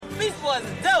Boys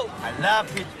is dope. I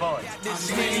love Beech Boys. This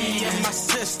Henny in my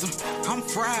system, I'm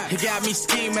fried. He got me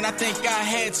scheming, I think I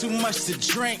had too much to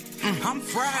drink. I'm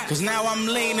fried. Cause now I'm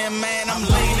leaning, man, I'm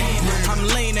leaning. I'm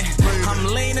leaning, I'm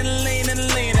leaning, leaning,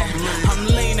 leaning. I'm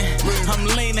leaning, I'm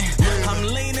leaning, I'm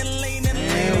leaning, leaning, leaning.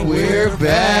 And we're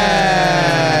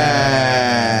back.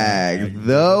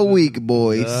 The Week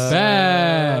Boys.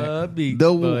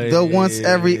 The once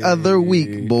every other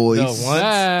week boys. The once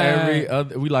every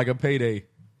other. We like a payday.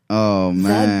 Oh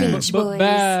man. The Beech Boys.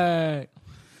 Back.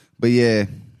 But yeah,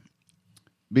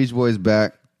 Beech Boys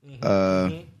back.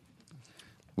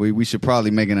 We should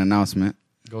probably make an announcement.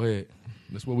 Go ahead.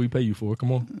 That's what we pay you for.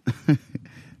 Come on.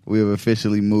 We have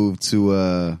officially moved to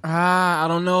I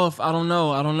don't know.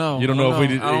 You don't know if we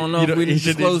did. I don't know if we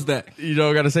disclose that. You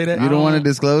don't got to say that. You don't want to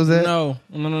disclose that? No.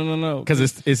 Because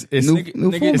it's New nigga,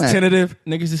 it's format. tentative.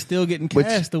 Niggas is still getting But,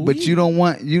 cast a but week. you don't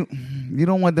want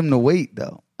them to wait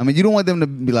though. I mean, you don't want them to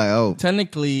be like, oh.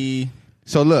 Technically,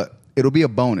 So look, it'll be a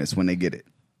bonus when they get it.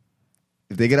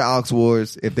 If they get an Aux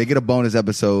Wars, if they get a bonus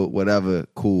episode, whatever,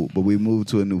 cool. But we move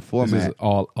to a new format. This is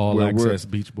all where access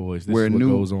Beach Boys. This where is what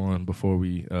new- goes on before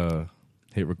we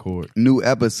hit record. New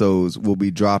episodes will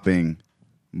be dropping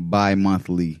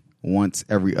bi-monthly, once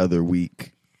every other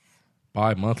week.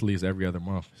 Bi-monthly is every other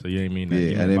month. So you ain't mean that.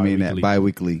 Yeah, I didn't mean that.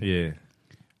 Bi-weekly. Yeah.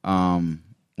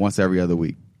 Once every other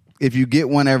week. If you get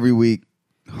one every week,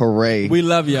 hooray. we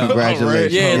love y'all.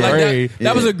 Congratulations. Yeah, like Hooray.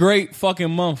 that was a great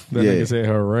fucking month. That Yeah. nigga said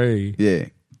hooray. Yeah.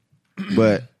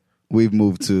 But we've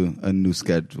moved to a new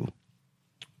schedule.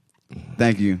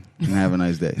 Thank you, and have a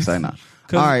nice day. Sign off.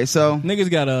 All right, so Niggas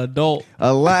got an adult.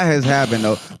 a lot has happened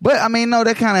though. But I mean, no,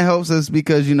 that kind of helps us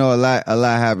because a lot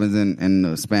happens in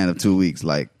the span of 2 weeks.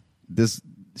 Like this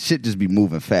shit just be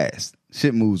moving fast.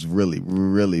 Shit moves really,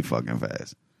 really fucking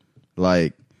fast.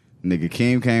 Like nigga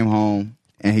Keem came home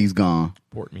and he's gone.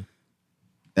 Port me.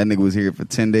 That nigga was here for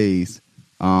 10 days.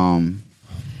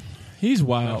 He's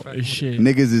wild as shit.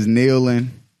 Niggas is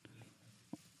kneeling.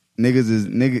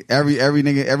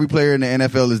 Every player in the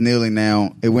NFL is kneeling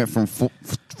now. It went from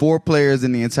four players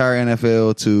in the entire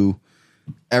NFL to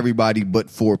everybody but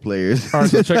 4 players. All right,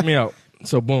 so check me out.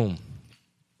 So boom,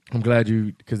 I'm glad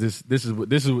you because this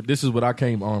is what I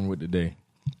came armed with today.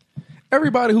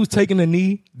 Everybody who's taking a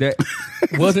knee that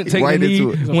wasn't taking Right a knee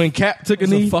into it. when Kaep took a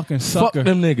He's a knee, fucking fuck sucker.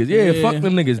 them niggas. Yeah, fuck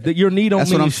them niggas. Your knee don't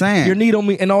That's mean what I'm saying. Your knee don't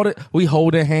mean and all that. We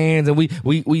holding hands and we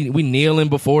kneeling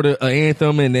before the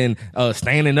anthem and then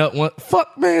standing up.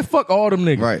 Fuck all them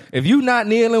niggas. Right. If you not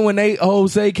kneeling when they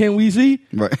say can we see?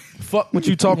 Right. Fuck what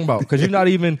you talking about because you're not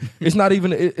even. It's not even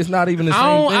the same thing.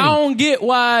 I don't get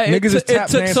why Niggas is it tap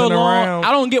took so dancing long. around.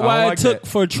 I don't get I why don't it like took that.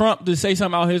 for Trump to say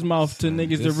something out his mouth to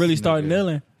niggas to This really start nigga.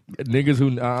 kneeling. Niggas who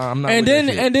I'm not. And with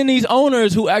that shit. then these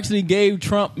owners who actually gave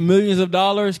Trump millions of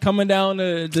dollars coming down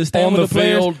to stand on with the the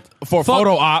players. field for Fuck-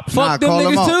 photo ops. Fuck them call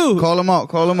them niggas out. too.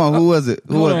 Call them out. Who was it?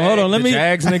 Hold on. Let The me.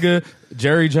 Jags nigga,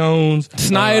 Jerry Jones,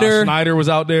 Snyder. Snyder was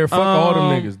out there. Fuck all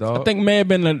them niggas, dog. I think may have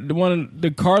been one of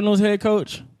the Cardinals head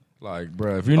coach. like,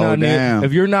 bro, if you're damn.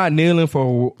 if you're not kneeling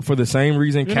for the same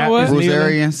reason You know Kaep what? is Bruce kneeling,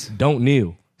 Arians. don't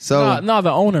kneel. So No,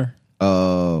 the owner.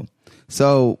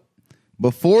 so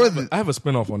before I have a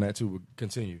spinoff on that too. But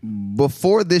continue.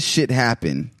 before this shit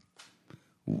happened,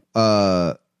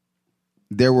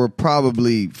 there were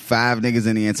probably 5 niggas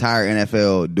in the entire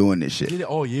NFL doing this shit. Did it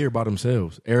all year by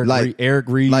themselves. Eric Like-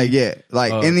 Reed, Like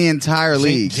in the entire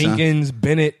league, son. Jenkins,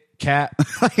 Bennett, Kaep.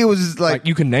 Like, it was just Like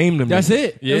you can name them. That's niggas.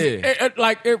 it.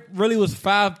 Yeah. It really was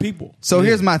 5 people. So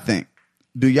here's my thing.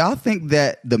 Do y'all think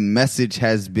that the message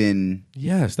has been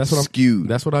Yes, that's what skewed?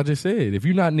 That's what I just said. If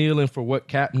you're not kneeling for what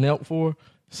Kaep knelt for,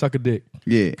 suck a dick.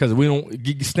 Yeah. Because we don't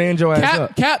stand your ass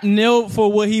up. Kaep knelt for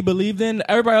what he believed in.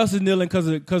 Everybody else is kneeling because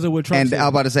of what Trump And said. I was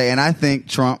about to say, and I think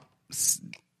Trump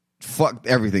fucked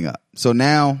everything up. So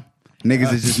now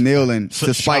niggas is just kneeling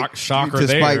to spite shocker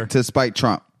there. to spite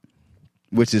Trump,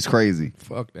 which is crazy.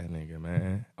 Fuck that nigga,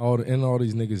 man. All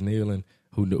these niggas kneeling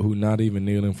who not even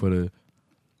kneeling for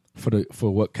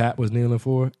what Kaep was kneeling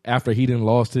for after he done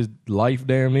lost his life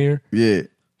damn near. Yeah.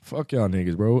 Fuck y'all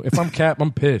niggas, bro. If I'm Kaep,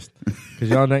 I'm pissed because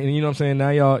y'all not, you know what I'm saying. Now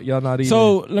y'all not even.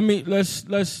 So let me ask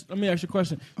you a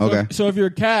question. Okay. So if you're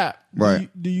a Kaep, Right.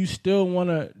 do you still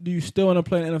wanna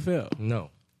play in the NFL? no,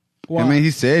 Why? I mean,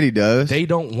 he said he does. they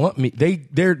don't want me. They've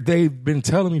been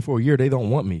telling me for a year they don't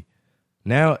want me.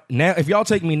 Now if y'all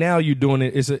take me now, you doing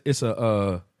it. It's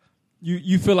a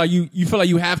you feel like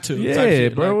you have to. type yeah,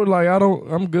 shit. bro. Like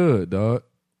I'm good, dog.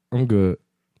 I'm good.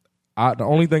 The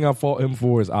only thing I fought him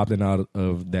for is opting out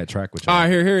of that track with y'all. All right,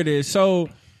 here it is. So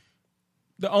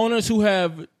the owners who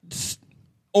have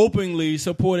openly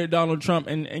supported Donald Trump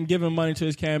and giving money to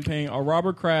his campaign are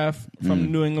Robert Kraft from the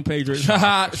New England Patriots.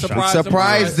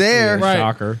 Surprise there. Right.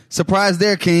 Shocker. Surprise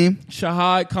there, Keem.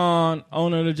 Shahid Khan,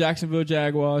 owner of the Jacksonville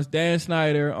Jaguars. Dan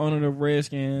Snyder, owner of the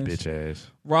Redskins. Bitch ass.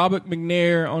 Robert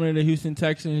McNair, owner of the Houston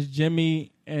Texans.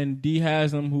 Jimmy and Dee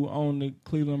Haslam, who own the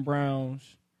Cleveland Browns.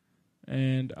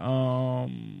 And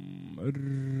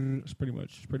that's pretty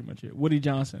much it. Woody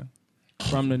Johnson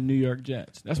from the New York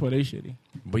Jets. That's why they shitty.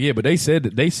 But they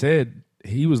said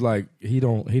he was like he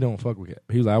don't fuck with Cap.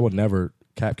 He was like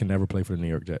Cap can never play for the New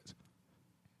York Jets.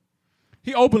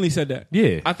 He openly said that.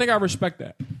 Yeah. I think I respect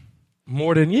that.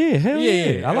 More than hell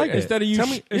yeah. I like that. Instead of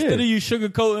you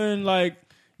sugarcoating like,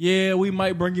 yeah, we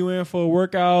might bring you in for a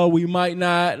workout, we might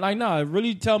not. Like, nah,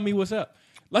 really tell me what's up.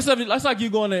 Let's like you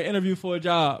going to interview for a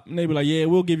job and they be like, yeah,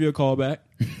 we'll give you a call back.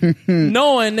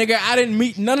 Knowing, nigga, I didn't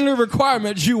meet none of the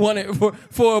requirements you wanted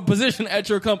for a position at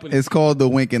your company. It's called the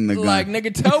wink in the gun. Like,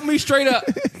 nigga, tell me straight up,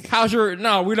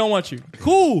 no, we don't want you.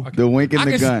 Cool. The wink in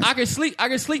the gun. I can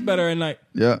sleep better at night.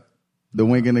 Yeah. The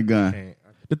wink in the gun.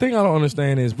 The thing I don't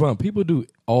understand is, bro, people do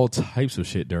all types of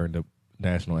shit during the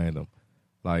national anthem.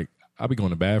 Like, I be going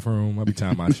to the bathroom, I be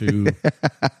tying my shoe.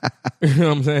 You know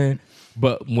what I'm saying?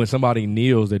 But when somebody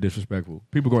kneels, they're disrespectful.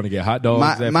 People going to get hot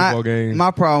dogs at football games.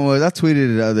 My problem was, I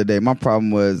tweeted it the other day. My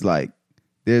problem was like,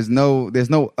 there's no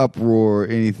uproar or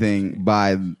anything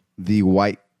by the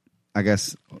white, I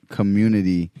guess,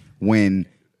 community when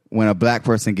a black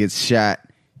person gets shot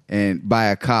and by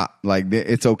a cop. Like,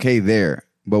 it's okay there.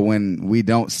 But when we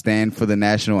don't stand for the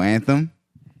national anthem,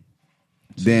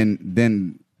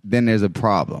 then there's a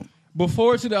problem.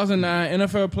 Before 2009,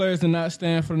 NFL players did not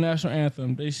stand for the national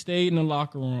anthem. They stayed in the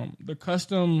locker room. The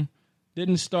custom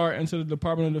didn't start until the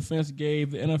Department of Defense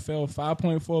gave the NFL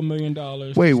 $5.4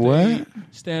 million Wait, what?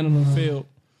 Stand on the field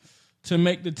to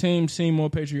make the team seem more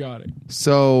patriotic.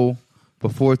 So,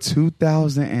 before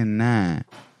 2009.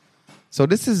 So,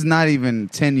 this is not even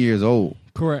 10 years old.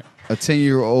 Correct. A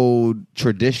 10-year-old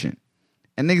tradition.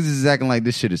 And niggas is acting like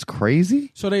this shit is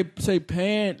crazy? So they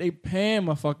paying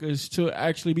motherfuckers to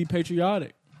actually be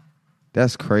patriotic.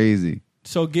 That's crazy.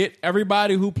 So get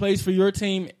everybody who plays for your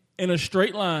team in a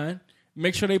straight line.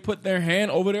 Make sure they put their hand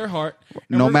over their heart.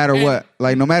 No matter what.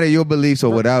 Like, no matter your beliefs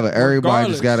or whatever, everybody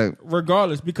just got to...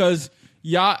 Regardless, because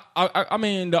y'all... I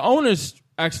mean, the owners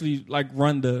actually, like,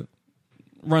 run the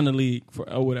league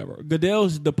or whatever.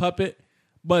 Goodell's the puppet,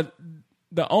 but...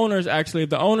 The owners actually, if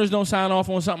the owners don't sign off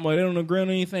on something or they don't agree on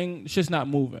anything, it's just not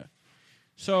moving.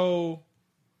 So,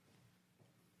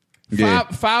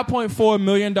 $5.4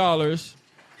 million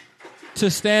to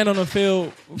stand on the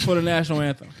field for the national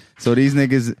anthem. So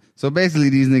basically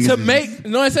these niggas to make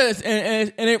no, it says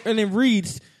and it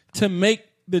reads to make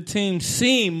the team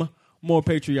seem more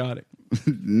patriotic.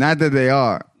 Not that they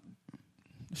are.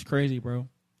 It's crazy, bro.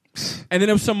 And then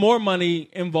there was some more money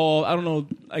involved. I don't know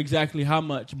exactly how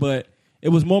much, but. It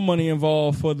was more money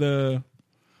involved for the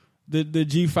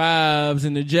G5s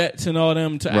and the jets and all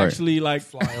them to actually like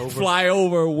fly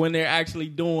over when they're actually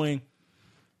doing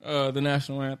the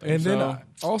national anthem. And then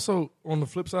also on the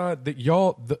flip side, that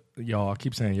y'all, I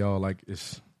keep saying y'all like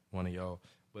it's one of y'all,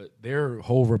 but their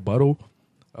whole rebuttal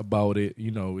about it,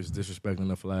 you know, is disrespecting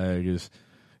the flag. Is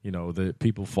that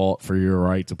people fought for your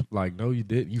right to like? No, you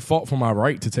did. You fought for my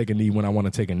right to take a knee when I want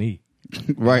to take a knee.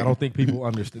 Right. I don't think people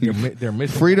understand. They're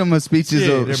missing freedom of speech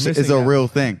is a real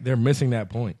thing. They're missing that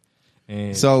point.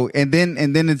 And so and then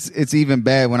it's even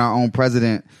bad when our own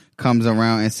president comes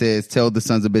around and says, "Tell the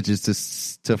sons of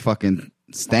bitches to fucking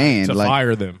stand to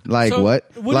fire them." Like so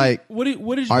what?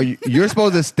 You're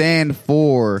supposed to stand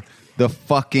for the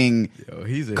fucking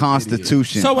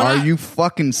Constitution. So are you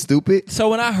fucking stupid? So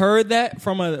when I heard that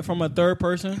from a third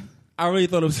person, I really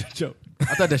thought it was a joke.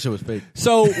 I thought that shit was fake.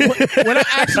 So when I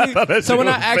actually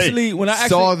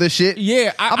saw the shit,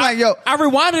 I'm like, yo, I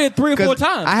rewinded it 3 or 4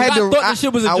 times. I thought the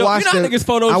shit was a joke. Niggas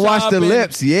Photoshop. I watched the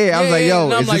lips. I was like,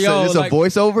 yo, is this a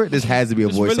voiceover? This has to be a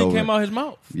voiceover. This really came out his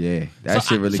mouth. Yeah, that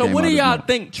shit really. So came what out do y'all mouth.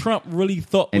 think Trump really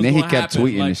thought? And was then he kept happen?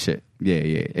 tweeting this shit. Yeah,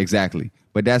 exactly.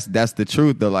 But that's the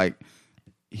truth. Though, like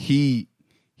he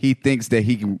thinks that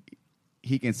he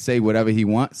can say whatever he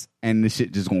wants, and the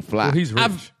shit just gonna fly. Well, he's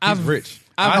rich. He's rich.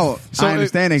 I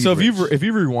understand. So if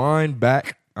you rewind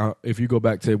back, if you go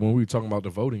back to when we were talking about the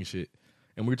voting shit,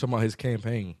 and we were talking about his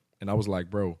campaign, and I was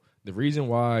like, bro, the reason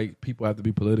why people have to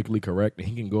be politically correct and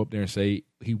he can go up there and say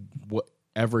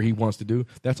whatever he wants to do,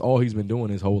 that's all he's been doing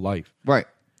his whole life, right?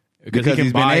 Because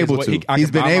he's been able to.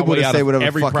 He's been able to say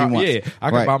whatever the fuck he wants. Yeah,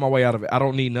 I can buy my way out of it. I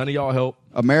don't need none of y'all help.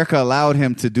 America allowed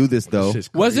him to do this though.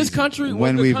 Was this country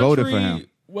when we voted for him?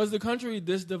 Was the country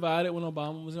this divided when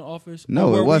Obama was in office?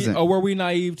 No, it wasn't. Or were we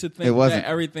naive to think that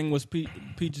everything was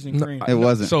peaches and cream? It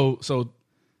wasn't. So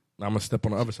I'm gonna step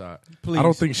on the other side. Please. I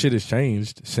don't think shit has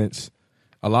changed since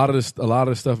a lot of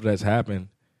the stuff that's happened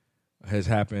has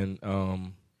happened.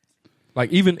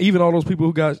 Like even all those people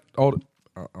who got all.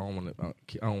 I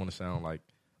don't want to sound like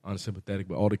unsympathetic,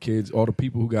 but all the kids, all the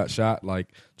people who got shot, like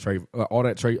all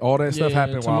that stuff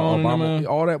happened while Obama.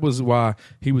 All that was why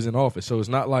he was in office. So it's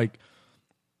not like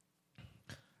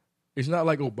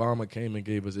Obama came and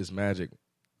gave us this magic.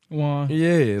 Why?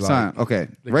 Yeah, like, son. Okay,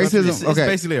 racism. It's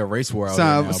basically a race war.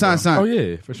 Son. Oh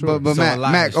yeah, for sure. But So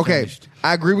Mac. Okay, changed.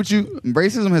 I agree with you.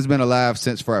 Racism has been alive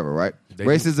since forever, right?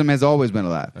 Racism has always been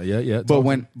alive. Yeah. But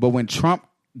when Trump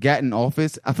got in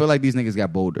office, I feel like these niggas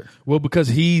got bolder. Well, because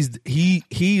he's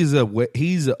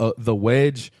the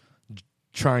wedge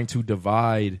trying to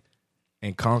divide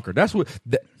and conquer. That's what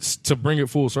to bring it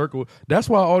full circle. That's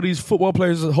why all these football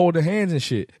players hold their hands and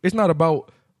shit. It's not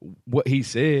about what he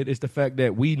said. It's the fact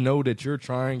that we know that you're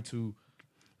trying to.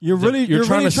 You're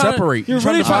trying to separate. You're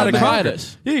really trying to divide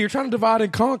us. Yeah, you're trying to divide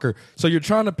and conquer. So you're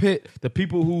trying to pit the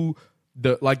people who.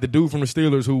 Like the dude from the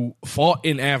Steelers who fought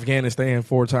in Afghanistan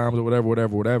 4 times or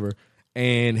whatever,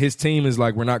 and his team is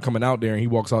like, we're not coming out there, and he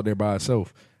walks out there by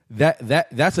himself. That's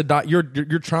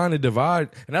you're trying to divide,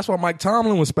 and that's why Mike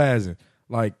Tomlin was spazzing.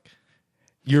 Like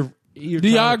do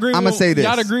y'all agree? I'm gonna say this.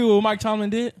 Y'all agree with what Mike Tomlin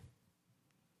did?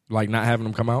 Like not having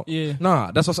them come out? Yeah.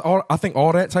 Nah, that's all. I think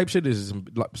all that type shit is some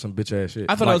bitch ass shit.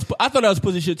 I thought that was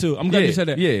pussy shit too. I'm glad you said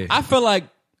that. Yeah. I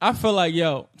feel like,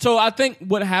 yo. So I think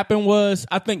what happened was,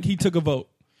 I think he took a vote.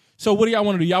 So what do y'all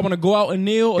want to do? Y'all want to go out and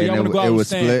kneel, or And y'all want to go out and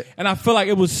stand? split. And I feel like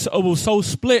it was so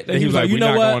split that And he was like, you "We're know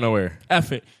not what? going nowhere."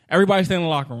 F it. Everybody stay in the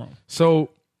locker room.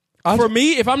 So For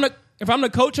me, if I'm the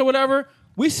coach or whatever,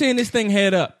 we seeing this thing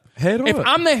head up. Head If up.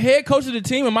 I'm the head coach of the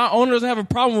team and my owner doesn't have a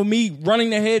problem with me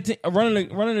running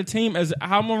the team as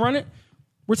how I'm gonna run it,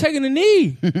 we're taking a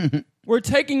knee. We're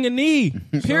taking a knee.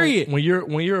 Period. When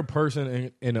you're a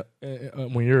person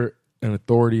when you're an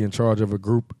authority in charge of a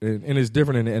group, and it's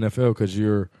different in the NFL because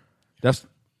that's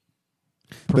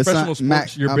professional sports.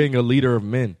 Mac, you're being a leader of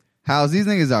men. How's these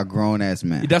niggas are grown ass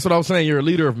men? That's what I was saying. You're a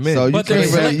leader of men. So you But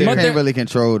can't really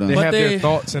control them. They have they- their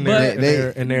thoughts and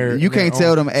their. You can't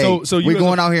tell them, hey, So we you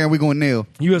going out here and we going to kneel.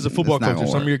 You as a football It's not coach, gonna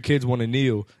some work. of your kids want to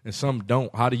kneel and some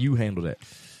don't. How do you handle that?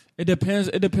 It depends.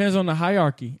 It depends on the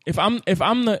hierarchy. If I'm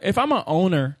an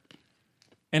owner,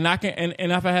 and I can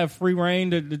and if I have free reign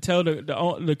to tell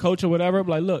the coach or whatever, I'm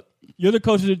like, look, you're the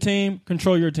coach of the team.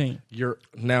 Control your team. You're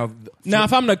now. Now,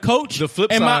 if I'm the coach The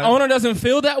flip and my side- owner doesn't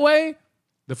feel that way,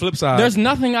 The flip side. there's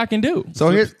nothing I can do. So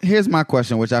here's my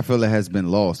question, which I feel that has been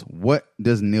lost. What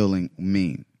does kneeling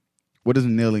mean? What does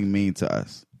kneeling mean to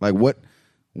us? Like what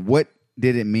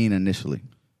did it mean initially?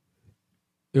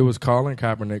 It was Colin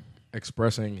Kaepernick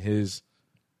expressing his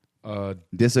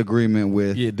Disagreement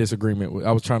with disagreement.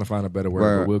 I was trying to find a better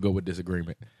word, but we'll go with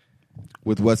disagreement.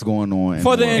 with what's going on in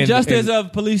For the world. injustice in-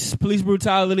 of police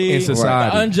brutality, in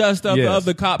society. the unjust of, Yes. of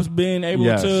the cops being able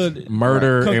Yes. to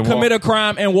Murder and commit a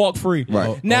crime and walk free.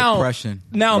 Right. Now, Oppression.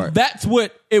 Right. that's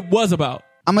what it was about.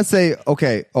 I'm gonna say,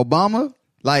 okay, Obama,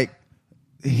 like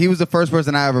he was the first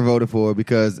person I ever voted for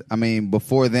because I mean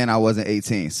before then I wasn't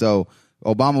 18. So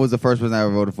Obama was the first person I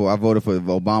ever voted for. I voted for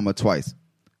Obama twice.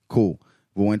 Cool.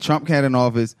 But when Trump came in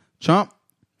office, Trump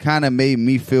kind of made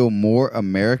me feel more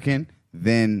American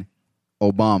than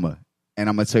Obama. And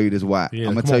I'm gonna tell you this why. Yeah,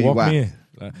 I'm gonna come tell on, you walk why. me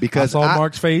in. Because I saw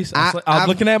Mark's face. I was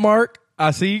looking at Mark.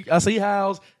 I see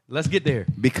Howes. Let's get there.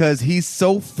 Because he's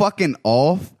so fucking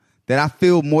off that I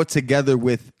feel more together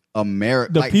with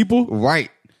America, The people? right?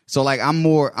 So like I'm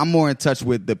more in touch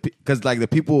with because like the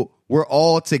people, we're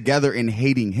all together in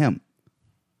hating him.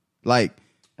 Like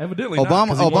Evidently,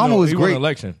 Obama was he won great. an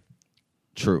election.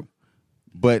 True,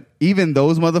 but even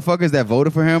those motherfuckers that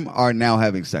voted for him are now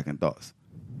having second thoughts.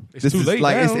 It's This too is late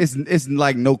like now. it's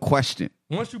like no question.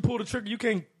 Once you pull the trigger, you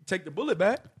can't take the bullet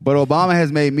back. But Obama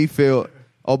has made me feel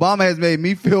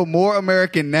more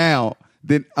American now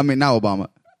than not Obama.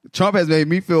 Trump has made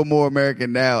me feel more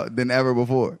American now than ever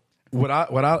before. What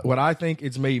I think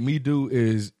it's made me do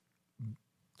is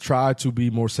try to be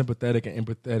more sympathetic and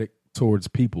empathetic towards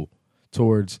people,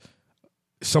 towards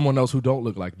someone else who don't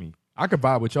look like me. I could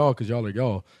vibe with y'all because y'all are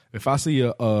y'all. If I see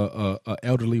a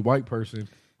elderly white person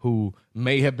who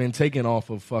may have been taken off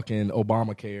of fucking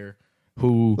Obamacare,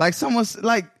 who Like someone's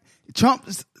like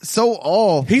Trump's so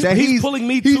off. he's that pulling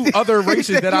me to other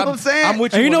races that you know what I'm saying? I'm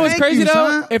with you. And you know on what's that. Thank crazy you,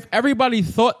 though? son. If everybody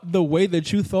thought the way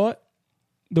that you thought,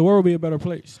 the world would be a better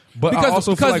place. But I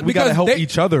also feel like we gotta help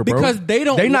each other, bro. Because they're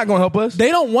not gonna help us. They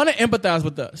don't want to empathize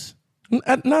with us.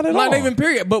 Not at all. Not even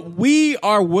period. But we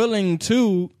are willing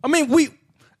to. I mean,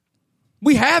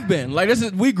 we have been like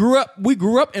this. We grew up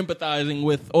empathizing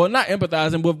with, or not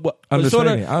empathizing with, but sort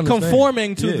of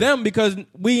conforming to them because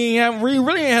we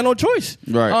really ain't had no choice.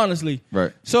 Right. Honestly.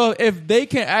 Right. So if they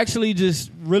can actually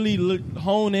just really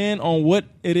hone in on what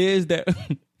it is that.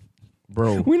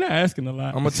 Bro, we're not asking a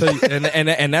lot. I'm gonna tell you,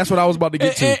 and that's what I was about to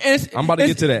get to. I'm about to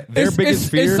get to that. Their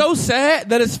biggest fear. It's so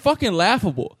sad that it's fucking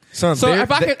laughable. Son, so if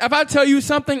I tell you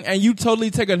something and you totally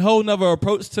take a whole nother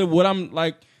approach to what I'm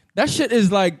like, that shit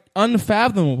is like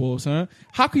unfathomable, son.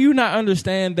 How can you not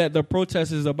understand that the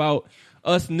protest is about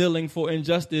us kneeling for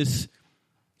injustice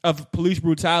of police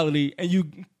brutality, and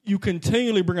you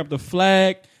continually bring up the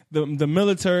flag, the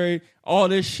military, all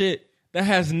this shit. That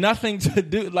has nothing to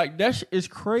do, like, that shit is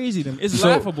crazy to me. It's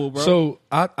laughable, bro. So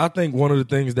I think one of the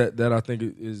things that I think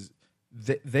is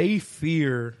that they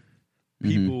fear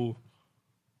people,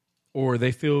 or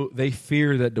they fear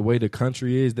that the way the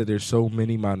country is, that there's so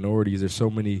many minorities, there's so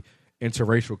many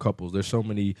interracial couples, there's so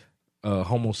many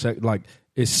homosexual, like,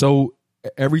 it's so,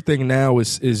 everything now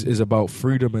is about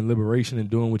freedom and liberation and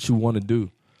doing what you want to do.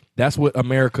 That's what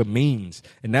America means.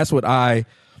 And that's what I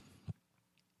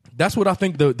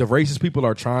think the racist people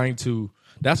are trying to.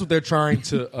 That's what they're trying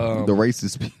to. The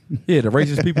racist people. Yeah, the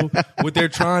racist people. What they're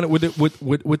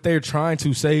trying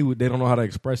to say, they don't know how to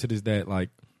express it, is that like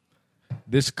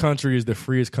this country is the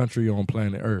freest country on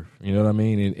planet Earth. You know what I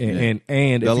mean?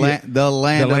 And the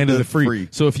land of the free.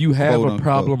 So if you have Quote, a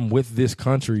problem with this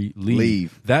country,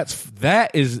 leave.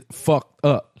 That is fucked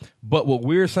up. But what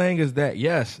we're saying is that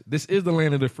yes, this is the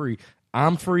land of the free.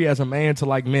 I'm free as a man to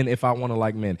like men if I want to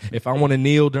like men. If I want to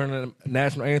kneel during the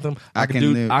national anthem, I can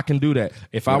do that.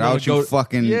 If I want to go,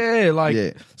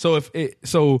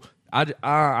 So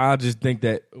I just think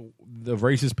that the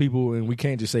racist people, and we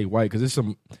can't just say white because it's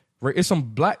some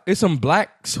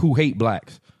blacks who hate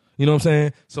blacks. You know what I'm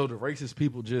saying? So the racist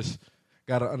people just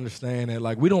gotta understand that,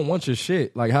 like, we don't want your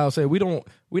shit. Like how I said, we're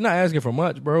not asking for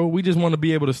much, bro. We just want to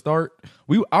be able to start.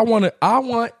 I want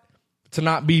to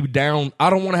not be down. I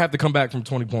don't want to have to come back from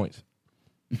 20 points.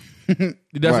 You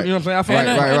know what I'm saying?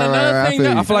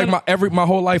 I feel like my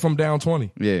whole life I'm down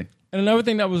 20. Yeah. And another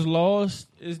thing that was lost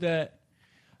is that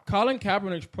Colin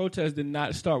Kaepernick's protest did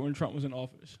not start when Trump was in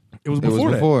office. It was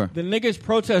before. The niggas'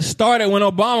 protest started when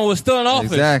Obama was still in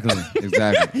office.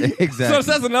 Exactly. So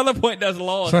that's another point that's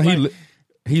lost. So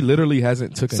he literally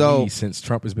hasn't took a knee since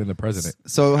Trump has been the president.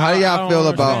 So how do y'all feel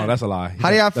about? No, that's a lie. How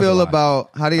do y'all feel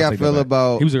about?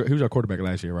 He was our quarterback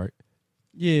last year, right?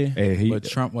 Yeah. But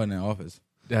Trump wasn't in office.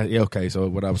 Yeah, okay. So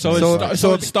what I was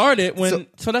so it started when.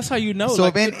 So that's how you know. So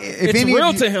like, it's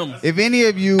real to him. If any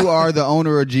of you are the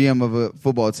owner or GM of a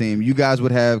football team, you guys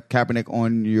would have Kaepernick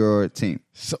on your team.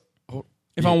 So.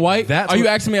 If I'm white, are you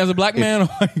asking me as a black man, or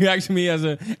are you asking me as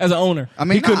an owner? I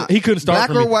mean, he couldn't start black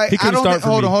for me. or white. He couldn't start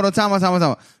for me. Hold on, time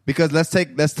out. Because let's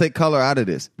take color out of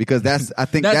this, because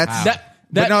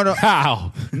no.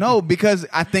 How? No, because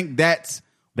I think that's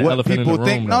the what people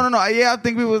think. No. Yeah, I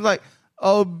think people was like,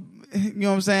 oh, you know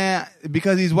what I'm saying?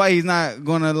 Because he's white, he's not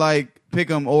gonna like pick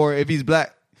him, or if he's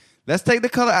black. Let's take the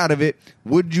color out of it.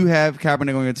 Would you have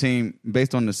Kaepernick on your team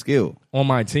based on the skill? On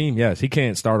my team, yes. He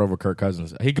can't start over Kirk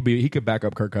Cousins. He could back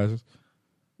up Kirk Cousins.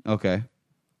 Okay.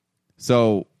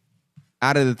 So,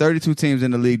 out of the 32 teams in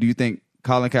the league, do you think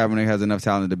Colin Kaepernick has enough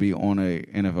talent to be on a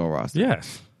NFL roster?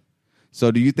 Yes.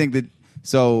 So, do you think that?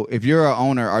 So, if you're an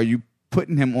owner, are you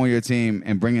putting him on your team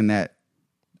and bringing that?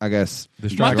 I guess.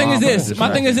 My thing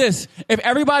is this. If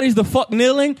everybody's the fuck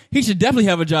kneeling, he should definitely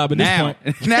have a job at this point.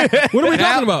 What are we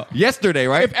talking about? Yesterday,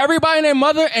 right? If everybody and their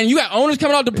mother, and you got owners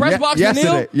coming out the press box to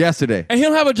kneel? Yesterday. And he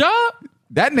don't have a job?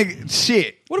 That nigga,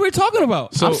 shit. What are we talking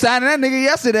about? So, I'm signing that nigga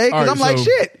yesterday because I'm like,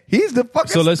 shit. He's the fucking.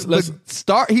 So let's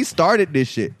start. He started this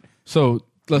shit. So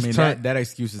let's turn that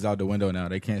excuse is out the window now.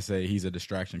 They can't say he's a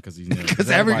distraction because he's kneeling.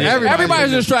 Because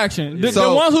everybody's a distraction.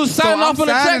 The ones who signing off on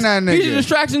the text, he's a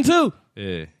distraction too.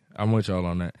 Yeah. I'm with y'all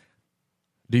on that.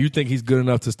 Do you think he's good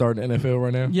enough to start in the NFL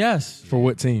right now? Yes. For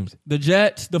what teams? The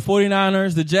Jets, the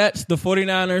 49ers,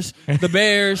 the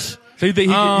Bears. So you think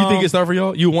you think he start for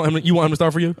y'all? You want him to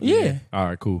start for you? Yeah. All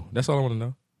right, cool. That's all I want to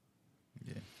know.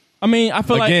 Yeah. I mean, I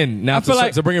feel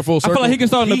to bring it full circle. I feel like he can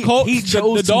start in the Colts, he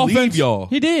chose the Dolphins. To leave y'all.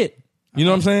 He did. You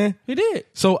know what I'm saying? He did.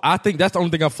 So I think that's the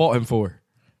only thing I fought him for.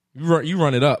 You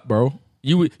run it up, bro.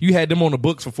 You had them on the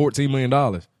books for $14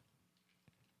 million.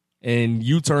 And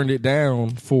you turned it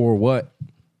down for what?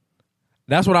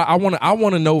 That's what I want. I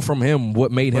want to know from him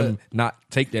what made him not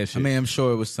take that shit. I mean, I'm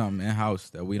sure it was something in house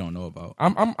that we don't know about. I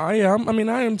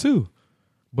am too.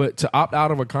 But to opt out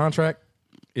of a contract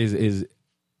is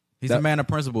He's a man of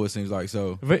principle. It seems like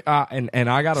so. And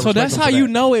I got to. So that's how you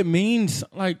know it means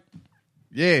like.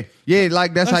 Yeah,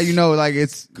 like that's how you know, like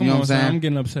it's. Come you know on, what I'm saying? son, I'm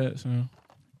getting upset, son.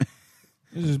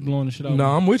 It's just blowing the shit out. No,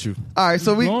 I'm with you. All right,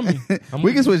 so we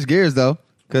can switch gears though,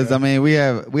 because I mean we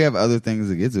have other things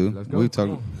to get to. Let's go. We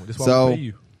talk. So,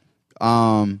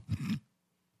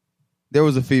 there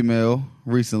was a female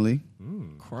recently.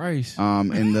 Christ.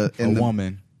 In the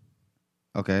woman.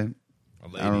 Okay. A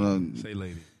lady. I don't know. Say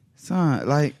lady. Son,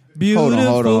 like Beautiful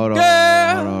hold on.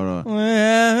 girl.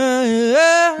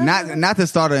 Not to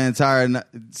start an entire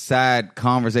side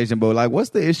conversation, but like, what's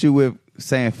the issue with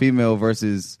saying female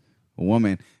versus a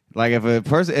woman? Like, if a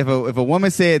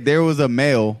woman said there was a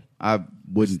male, I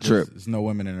wouldn't trip. There's no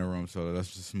women in the room, so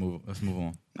let's move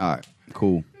on. All right,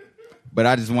 cool. But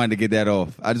I just wanted to get that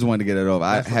off. That's for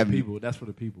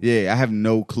the people. Yeah, I have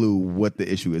no clue what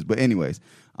the issue is. But anyways,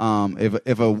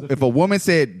 if a woman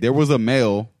said there was a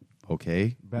male,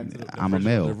 okay, I'm a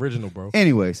male. The original, bro.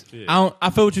 Anyways, I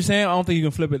feel what you're saying. I don't think you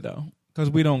can flip it though, because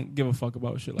we don't give a fuck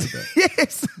about shit like that.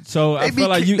 Yes. So I feel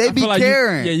like you. They be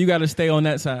caring. You got to stay on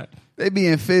that side. They be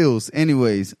in feels.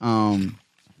 Anyways,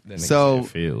 so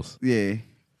feels. Yeah.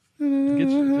 Get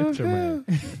your man.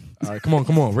 All right, come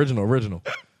on. Original.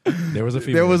 There was a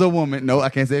female. There was a woman. No, I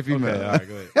can't say female. Okay, all right,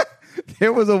 go ahead.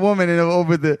 There was a woman in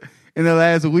the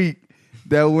last week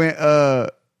that went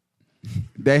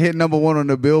that hit number 1 on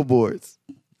the billboards.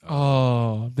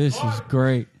 Oh, this is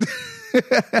great.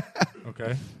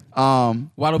 Okay.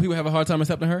 Why do people have a hard time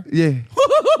accepting her? Yeah.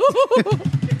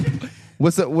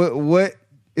 What's up? What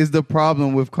is the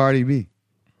problem with Cardi B?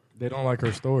 They don't like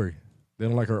her story. They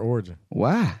don't like her origin.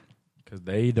 Why? Because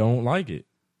they don't like it.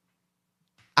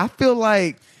 I feel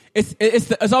like it's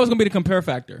always gonna be the compare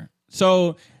factor.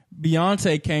 So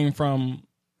Beyonce came from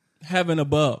heaven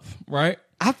above, right?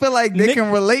 I feel like they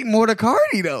can relate more to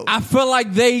Cardi though. I feel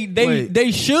like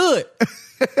they should,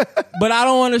 but I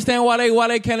don't understand why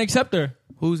they can't accept her.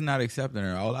 Who's not accepting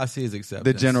her? All I see is acceptance.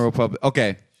 The general public.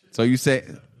 Okay, so you say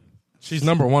she's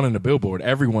number 1 in the Billboard.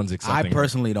 Everyone's accepting. I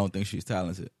personally don't think she's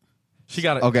talented. She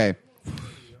got it. Okay,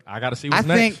 I got to see what's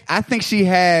next. I think she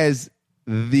has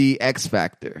the X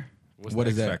factor. What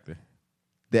is that?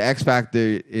 The X factor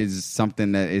is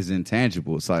something that is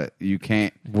intangible. It's like you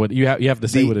can't. What you have to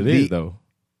say what it is though.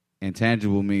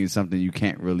 Intangible means something you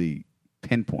can't really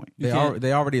pinpoint.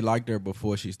 They already liked her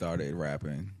before she started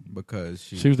rapping because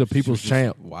she was the people's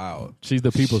champ. Wow, she's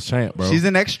the people's champ, bro. She's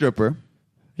an ex-stripper.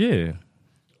 Yeah,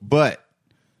 but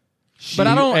I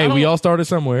don't. Hey, we all started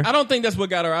somewhere. I don't think that's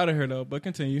what got her out of here though. But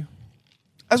continue.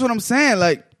 That's what I'm saying.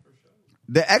 Like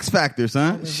the X factor,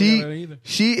 son. She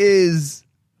is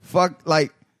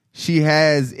like she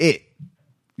has it.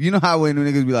 You know how when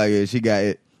niggas be like, yeah, she got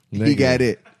it. He got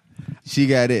it. She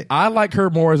got it. I like her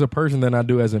more as a person than I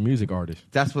do as a music artist.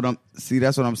 That's what I'm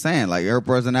saying. Like her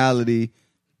personality.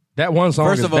 That one song.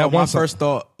 First of all, my first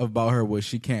thought about her was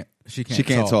she can't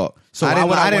talk. So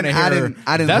I didn't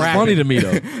That's rap funny to me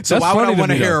though. So why would I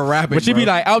want to hear her rapping? But she be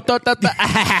like, that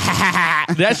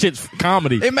shit's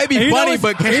comedy. It may be funny,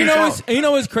 but can she talk? You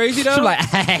know what's crazy though? She like,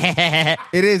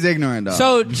 it is ignorant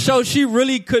though. So she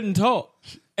really couldn't talk,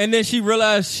 and then she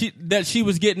realized that she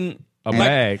was getting a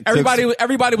bag.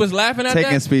 Everybody was laughing at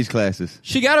taking that. speech classes.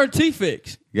 She got her teeth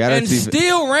fixed.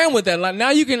 Still ran with that. Like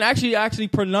now you can actually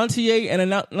pronunciate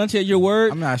and enunciate your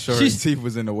word. I'm not sure her teeth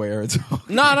was in the way of her talk.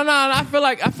 No. I feel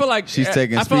like she's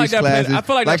taking speech classes. I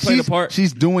feel like that played a part.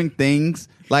 She's doing things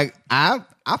like I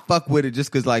fuck with it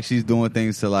just because like she's doing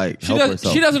things to like help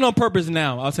herself. She does it on purpose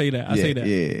now. I'll tell you that. I'll say that.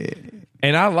 Yeah.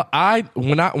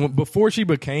 And before she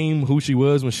became who she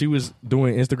was, when she was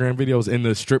doing Instagram videos in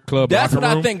the strip club, that's locker what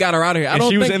room, I think got her out of here.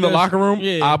 She was in the locker room.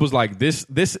 Yeah. I was like, this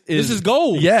is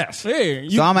gold. Yes. Yeah.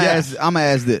 So I'm gonna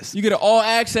ask this. You get an all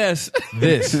access.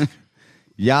 This. Do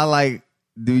y'all like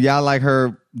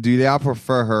her? Do y'all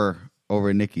prefer her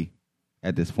over Nicki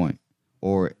at this point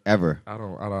or ever?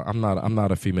 I'm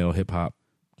not a female hip hop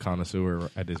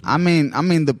connoisseur at this point. I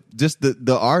mean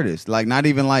the artist, like not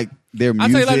even like their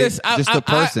music. I'll tell you like this, just the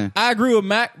person. I agree with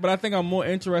Mac, but I think I'm more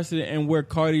interested in where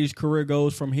Cardi's career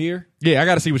goes from here. Yeah, I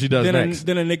got to see what she does next.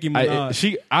 Than a Nicki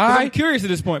Minaj. I'm curious at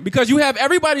this point because you have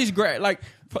everybody's attention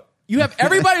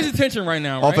right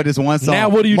now. Right? Off of this one song. Now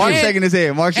what do you? Marc's shaking his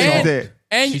head. Marc's shaking his head.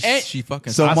 And she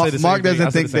fucking. So Marc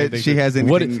doesn't think that she has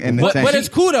anything in the tank. But it's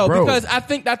cool though because I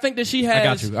think that she has. I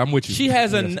got you. I'm with you. She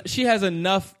has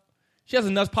enough. She has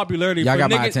enough popularity Y'all for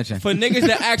got my niggas, attention. for niggas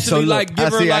that actually look, like give I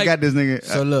her see. like I got this nigga.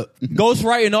 So look,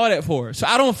 ghostwrite and all that for her. So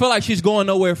I don't feel like she's going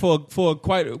nowhere for like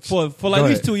at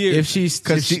least 2 years. if she makes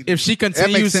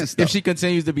continues sense, though. if she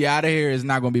continues to be out of here, it's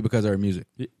not going to be because of her music.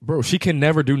 Bro, she can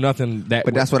never do nothing that.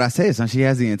 But that's what I said, son. She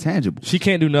has the intangible. she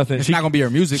can't do nothing. It's She not going to be her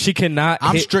music. She cannot.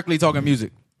 I'm hit, strictly talking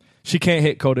music. She can't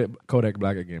hit Kodak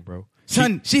Black again, bro.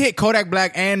 Son, she hit Kodak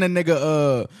Black and the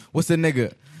nigga, what's the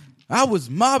nigga? I was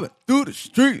mobbing through the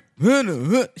street.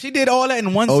 She did all that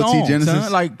in one OT song, Genesis?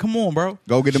 son. Like, come on, bro.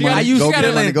 Go get the She got- money. you Go got get the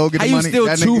it, money. Go get How the you money. still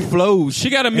That two nigga- flows? She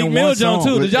got a Meek in Mill one Jones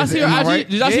song. too. Did y'all see her Am I IG? right?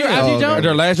 Did y'all see her Yeah. IG Jones?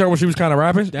 Her last joint when she was kind of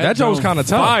rapping, that joint was joint kind of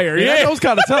tough. fire, That yeah. joint was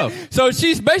kind of tough. So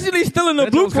she's basically still in the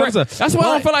That joint's blueprint. kinda tough. That's why I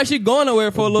don't But- feel like she's going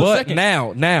nowhere for a little But second.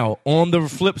 now on the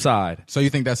flip side, So you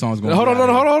think that song's going? hold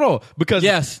on, because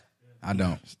Yes. I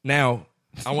don't. now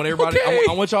I want everybody. Okay.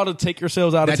 I want y'all to take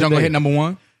yourselves out That of song gonna today. hit number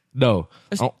one. No,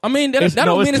 I mean, that It's- don't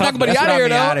no, mean it's it's not tough. going to be That's out of here,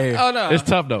 what I mean, though. outta here. Oh, no. it's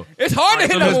tough though. It's hard to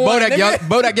hit Because number one. nigga.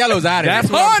 Bodak Yellow's out of here. That's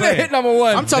It's what I'm hard to saying. hit number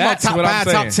one. I'm talking about That's top what I'm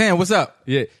 5, top saying. 10. What's up?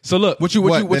 Yeah. So look, What you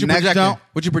What, the next projecting? jump?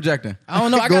 What you projecting? I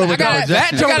don't know. I Go gotta, with I gotta, the that,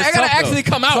 projection. I gotta It's tough, actually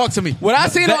come out. Talk to me. What I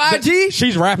seen on IG,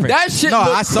 she's rapping. that shit No, look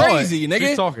I saw it. crazy, nigga.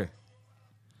 She's talking.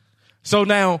 So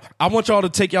now I want y'all to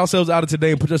take yourselves out of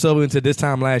today and put yourselves into this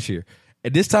time last year.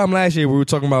 At this time last year, we were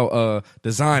talking about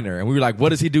Designer, and we were like, "What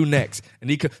does he do next?" And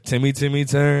he could Timmy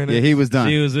Turner. Yeah, he was done.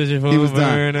 She was wishing for He was a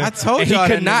done. burner. I told And y'all he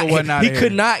that could not. nigga wasn't out He of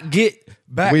could here. not get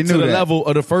back We to knew the that. level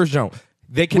of the first jump.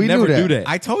 They can We knew never that. do that.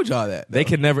 I told y'all that. They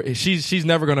can never. She's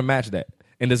never going to match that.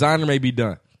 And Designer may be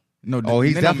done. No, Oh,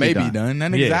 he's nigga definitely may be done.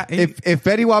 done. That Yeah. exactly. If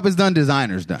Fetty Wap is done,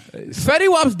 Designer's done. Fetty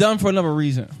Wap's done for another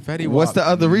reason. Fetty What's Wap the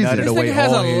other reason? nutted This away nigga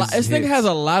has all a his lot. This nigga hits. has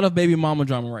a lot of baby mama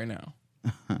drama right now.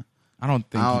 I don't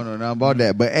think. I don't know nothing about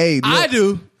that. But hey, look, I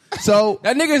do. So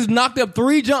That nigga's knocked up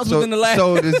 3 jumps within the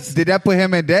last. did that put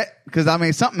him in debt? Because I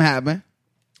mean, something happened.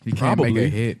 He can't Probably. make a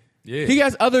hit. Yeah. he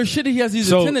has other shit he's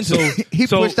So- attending so- to. He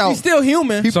So- pushed out. He's still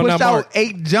human. He So pushed now, out Mark-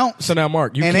 8 jumps. So now,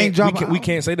 Mark, you And ain't can't, dropping we out.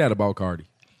 can't say that about Cardi.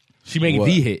 She made What?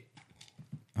 the hit.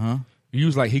 Huh? You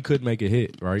was like he could make a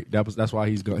hit, right? That's why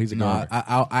he's a No, goner.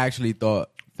 I actually thought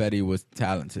Fetty was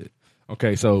talented,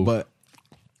 Okay, so but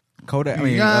Kodak. I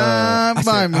mean, Yeah,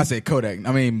 I said Kodak.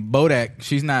 I mean, Bodak.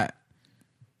 She's not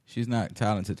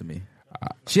talented to me.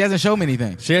 She hasn't shown me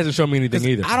anything. she hasn't shown me anything 'Cause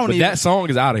either. I don't but even- that song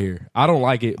is out of here. I don't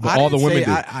like it, but I all the didn't women say-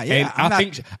 do. yeah, And I'm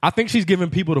not- I think she's giving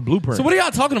people the blueprint. So what are y'all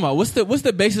talking about? What's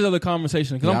the basis of the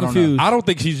conversation? Because Yeah, I I'm don't confused. I don't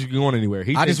think she's going anywhere.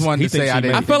 I just wanted to say I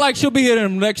didn't- I feel like she'll be here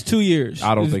in the next 2 years.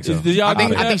 I don't think so. Did y'all I think agree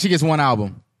with I think that? she gets one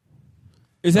album.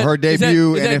 Is that Her is that-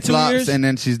 debut is and that it 2 flops, years? and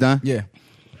then she's done. Yeah,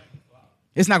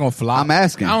 it's not gonna flop. I'm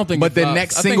asking. I don't think. But it the flops.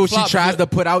 next I think single she flop is tries good.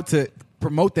 to put out to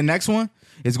promote the next one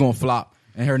is gonna flop,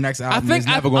 and her next I album think is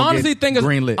I never gonna honestly get think it's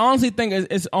greenlit. honestly think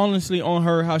it's honestly on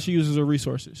her how she uses her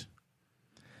resources.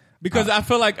 Because I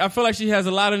feel like she has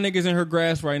a lot of niggas in her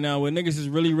grasp right now where niggas is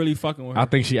really really fucking with her. I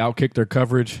think she outkicked her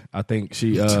coverage. I think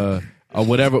she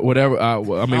whatever I mean whatever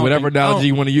think- I analogy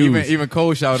you don't- want to use. Even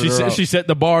Cole shouted her out. She set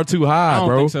the bar too high, I don't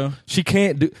bro. think so. She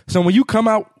can't do. So when you come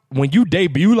out, when you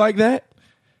debut like that,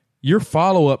 your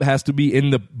follow up has to be in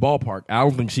the ballpark. I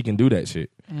don't think she can do that shit.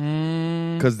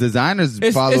 Because Designer's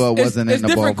It's- follow up it's- wasn't it's in the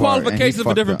different ballpark, and he qualifications for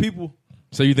fucked different up. people.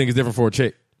 So you think it's different for a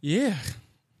chick? Yeah.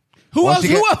 Who All else? she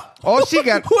Who got- else? all she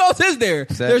got- Who else is there?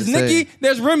 Sad There's to say. Nicki.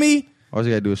 There's Remy. All you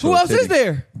gotta do is show Who a else is titty.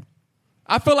 there?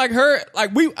 I feel like her.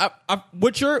 Like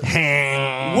what you're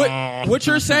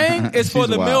saying is for She's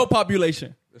the wild. male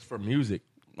population. It's for music.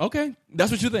 Okay,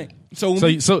 that's what you think. So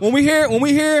So- when we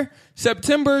hear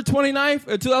September 29th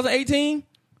of 2018,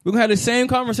 we're gonna have the same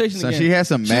conversation So again. she has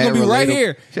some She's mad gonna be right relatable-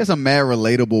 here. She has some mad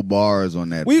relatable bars on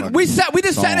that. We fucking just sat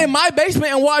song. in my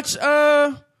basement and watched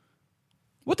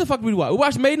what the fuck did we watch? We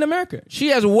watched Made in America. She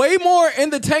has way more in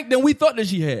the tank than we thought that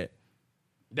she had.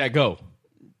 That go.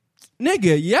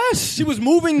 Nigga, yes, she was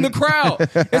moving the crowd.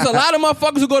 There's a lot of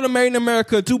motherfuckers who go to Made in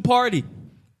America to party.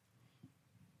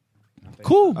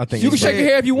 Cool. I think you can it's- shake your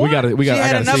hair if you want. We She got. I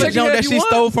had gotta another see. Shake it. your joint head that if she you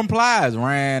stole want. from Plies.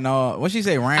 What she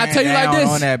say? Ran I tell you like down this.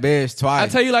 on that bitch twice. I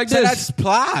tell you like So this. that's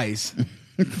Plies.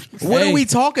 What Hey, are we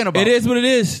talking about? It is what it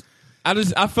is.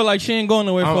 I feel like she ain't going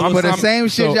nowhere for a I'm- little But the time. same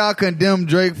shit so- y'all condemn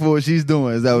Drake for, she's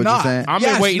doing. Is that what Nah, you're saying? I'm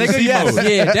Yes, in wait and nigga, see yes. mode.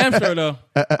 Yeah, damn sure though.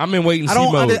 I'm in wait and I see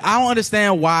don't. mode. I don't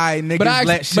understand why niggas I ex-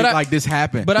 let shit but I- like this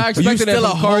happen. but I you expected that still a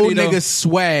from whole Cardi, though. nigga's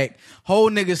swag,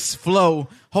 whole nigga's flow,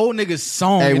 whole nigga's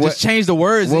song, Hey, and what- just change the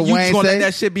words. What And you just Wayne gonna say? let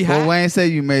that shit be What hot? Wayne say?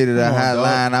 You made it a Come on, hot dog.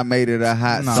 line. I made it a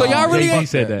hot No. song. So y'all really Jay-Z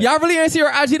said that. y'all really ain't see her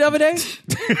IG the other day?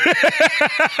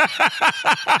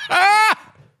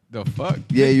 The fuck?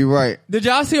 Yeah, you're right. Did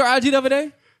y'all see her IG the other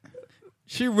day?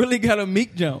 She really got a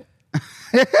Meek jump.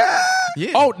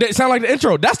 Yeah. Oh, that sound like the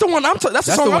intro. That's the one. That's the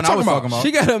song I'm talking about.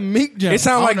 She got a Meek jump. It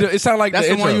sound like the. It sound like That's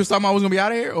the the one intro. you was talking about was gonna be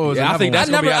out of here, or was Yeah, I think that's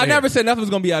gonna be out I of here. never said nothing was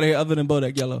gonna be out of here other than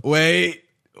Bodak Yellow. Wait.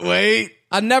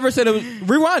 I never said it was.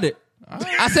 Rewind it.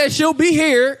 I said she'll be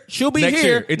here. She'll be Next here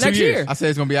year, in 2 next years. year. I said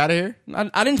it's gonna be out of here.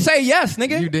 I didn't say yes,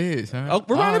 nigga. You did, son. Oh,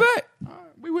 rewind it back.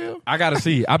 We will. I gotta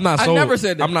see. I'm not I sold. never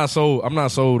said that. I'm not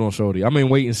sold on Chorty. I'm in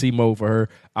wait and see mode for her.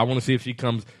 I want to see if she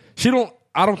comes.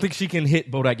 I don't think she can hit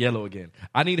Bodak Yellow again.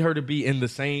 I need her to be in the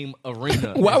same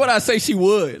arena. Why would I say she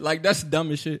would? Like that's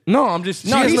dumb as shit. No, I'm just.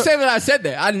 No, he said that I said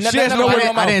that. I never.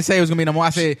 I didn't say it was gonna be no more. I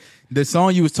said the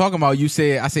song you was talking about. I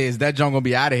said, is that junk gonna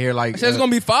be out of here? Like, I said it's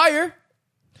gonna be fire.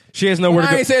 She has nowhere to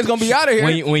go. I ain't say it's gonna be out of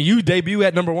here. When you debut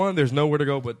at number 1, there's nowhere to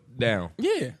go but down.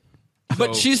 Yeah,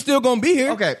 but she's still gonna be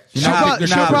here. Okay, You know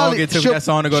how long it took that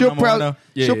song to go to number one, though?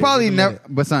 She'll probably never.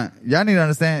 But son, y'all need to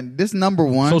understand this number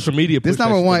one. Social media. This pushed that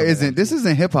number shit one to isn't. This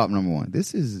isn't hip hop number one.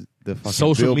 This is the fucking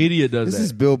Social media does This that.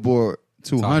 is Billboard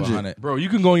Top 200. 100. Bro, you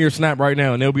can go on your Snap right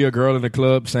now and there'll be a girl in the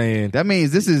club saying, That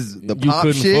means this is the "You pop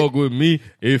couldn't shit. fuck with me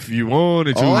if you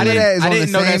wanted to." All of that is I on didn't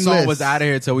the know that same song list. was out of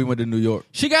here until we went to New York.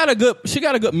 She got a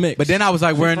good mix. But then I was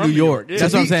like, we're in New York. Yeah.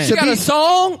 That's what I'm saying. she got a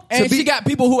song and be- she got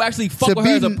people who actually fuck to with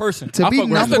her be- as a person. to be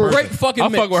That's a number- great fucking I'll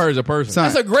mix. fuck with her as a person. Son,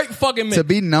 That's a great fucking mix. to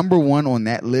be number one on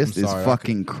that list I'm is sorry,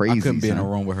 fucking crazy. I couldn't be in a son.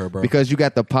 room with her, bro. Because you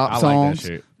got the pop I like that songs,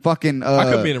 shit. fucking I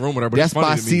couldn't be in a room with her, but it's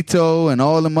funny to me. Despacito and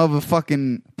all them other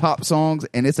fucking pop songs,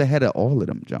 and it's ahead of all of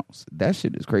them Jones. That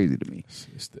shit is crazy to me.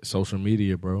 It's the social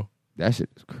media, bro. That shit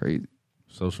is crazy.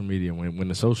 Social media. When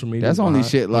the social media, That's only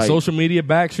shit when like- social media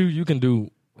backs you. You can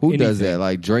do Who does anything. that?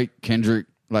 Like Drake, Kendrick,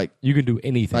 like You can do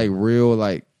anything. real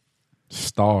like.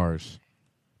 Stars.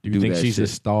 Do you Do think that she's a shit.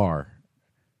 star?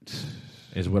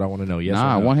 Is what I want to know. Yes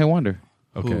Nah, or no? one hit wonder.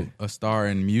 Okay. Who? A star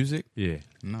in music? Yeah.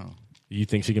 No. You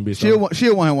think she can be a star? She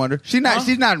a one hit wonder. She's not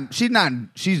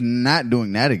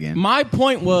doing that again. My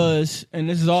point was, and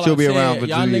this is all She'll I be said. around for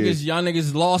y'all 2 niggas, years. y'all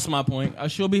niggas lost my point.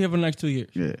 She'll be here for the next 2 years.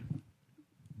 Yeah.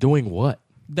 Doing what?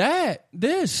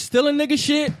 Still a nigga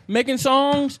shit, making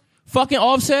songs, fucking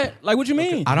Offset. Like, what you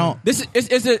mean? I don't. This is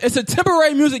it's a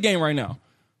temporary music game right now.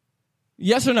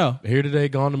 Yes or no? Here today,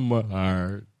 gone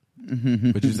tomorrow.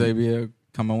 But you say be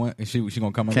come and went. She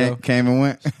gonna come and go. Came and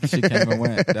went. She came and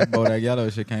went. That Bodak Yellow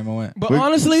shit came and went. But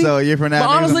honestly, so a year from now,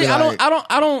 but niggas honestly, gonna be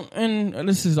I don't, and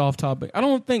this is off topic. I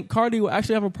don't think Cardi will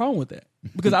actually have a problem with that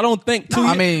because I don't think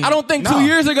I mean, 2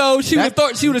 years ago she would have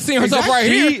thought she would have seen herself right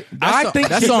here. I think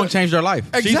that song changed her life.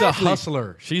 she's a Exactly.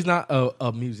 hustler. She's not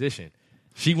a musician.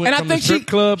 She went And I from think the strip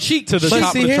club she- to the but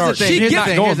top see, of the here's the chart. thing. She's Here's the not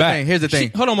thing. going Here's the back. thing. Here's the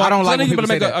thing. Hold on, I don't like I when think you're people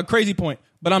gonna say make that. a crazy point,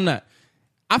 but I'm not.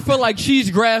 I feel like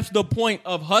she's grasped the point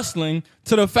of hustling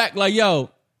to the fact, like, yo,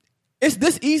 it's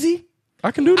this easy.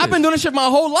 I can do this. I've been doing this shit my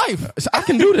whole life. I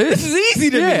can do this. This is easy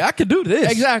to me. Yeah, I can do this.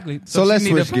 Exactly. So let's She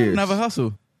need switch to gears. Never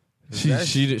hustle. She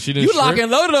didn't. You lock and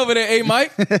loaded over there, A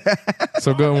Mike.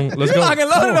 So go. Let's You go. lock and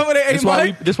loaded over there, A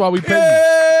Mike. This why we pay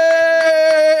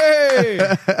Hey!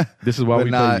 you. This is why But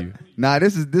we nah, pay you. nah,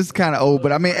 this is kind of old.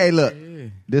 But I mean, hey, look,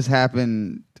 this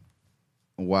happened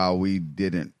while we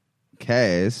didn't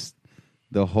cast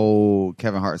the whole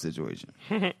Kevin Hart situation.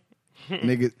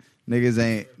 niggas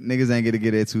ain't gonna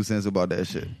get their 2 cents about that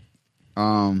shit.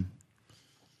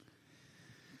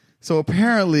 So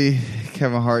apparently,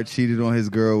 Kevin Hart cheated on his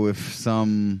girl with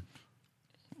some.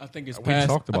 I think it's We past.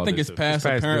 talked about I think this. it's past.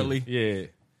 Apparently, Yeah.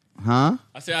 Huh?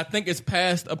 I said I think it's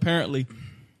past. Apparently,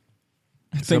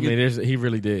 So, I mean, he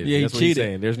really did. yeah, That's he what he's cheated.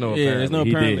 saying. There's no yeah, apparently. there's no He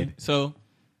apparently. did. So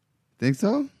Think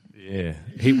so? Yeah.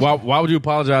 Why would you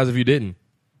apologize if you didn't?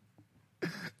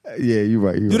 Yeah, you're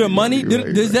right. do the money?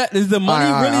 Does the money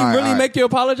All right, really make you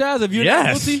apologize if you're not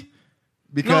Yes. guilty?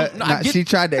 Because No, I get- she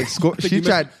tried to extort. I think She you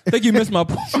tried. I think you missed my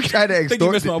point. She tried to I think you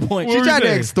extort. missed my point. She What tried were to you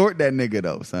saying? extort that nigga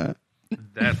though, son.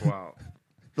 That's wild.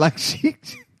 Like she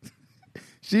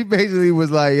basically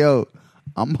was like, "Yo,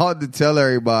 I'm about to tell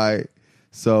everybody,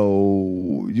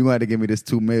 so you gonna have to give me this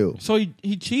 $2 million." So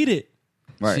he cheated.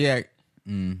 Right?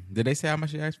 Did they say how much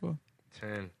she asked for?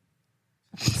 10.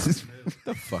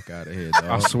 The fuck out of here, I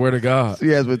dog. swear to God.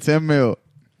 She asked for $10 million.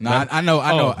 Nah, I know.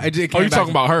 Oh. It just Oh, came you back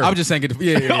talking to- about her. I was just saying,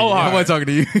 yeah. Oh, all I right. wasn't talking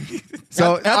to you.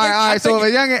 So all right. So if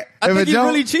a young, I if think a he joint,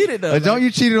 really cheated though. a joint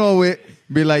you cheated on with,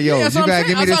 be like, "Yo, Yeah, you that's what I'm gotta saying.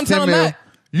 give me That's this what I'm $10 telling million."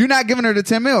 You're not giving her the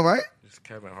 $10 million, right? It's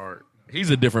Kevin Hart. He's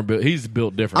a different build. He's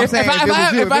built different. I'm saying if it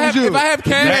was you, if I have That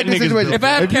cash, nigga's built. if I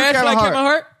have If you cash Kevin like Hart, Kevin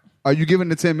Hart, Are you giving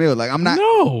the $10 million? Like I'm not.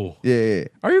 No. Yeah.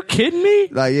 Are you kidding me?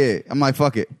 Like yeah. I'm like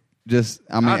fuck it. Just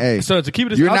hey. So to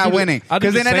keep it, You're I'll not do the- winning I'll do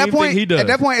because the then at same that point, thing he does. at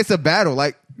that point, it's a battle.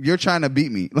 Like you're trying to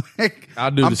beat me. Like I'll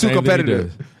do I'm the too same thing he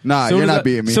competitive. does. Nah, Soon you're as not I-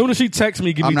 beating me. Soon as she texts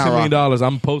me, give I'm me not $2 million.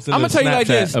 I'm posting. I'm gonna tell you like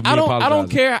this. Of me I don't apologizing.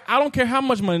 care. I don't care how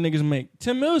much money niggas make.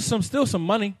 $10 million is still some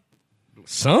money.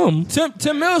 Some. 10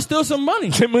 mil is still some money.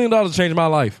 $10 million changed my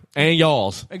life and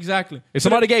y'all's. Exactly. If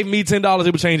somebody gave me $10,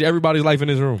 it would change everybody's life in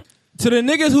this room. To the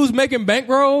niggas who's making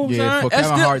bankroll, Yeah, son, for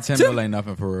Kevin Hart, 10 mil ain't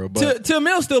nothing for real. But 10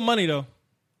 mil still money though.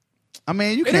 I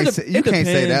mean, you It can't dep- say, it you can't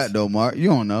say depends. that though, Mark. You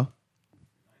don't know.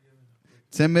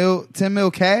 10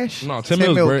 mil cash? No, 10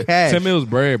 mil bread. cash. 10 mil's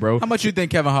bread, bro. how much you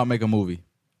think Kevin Hart make a movie?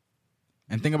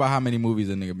 And think about how many movies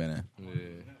a nigga been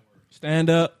in. Stand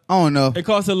up. I don't know. It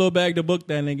costs a little bag to book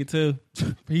that nigga too.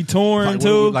 He torn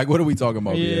too. What are we talking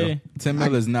about? Yeah. Yeah. 10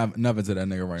 mil is nothing to that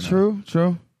nigga right now.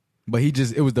 True. But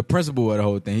it was the principle of the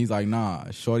whole thing. He's like, nah,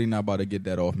 Shorty not about to get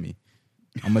that off me.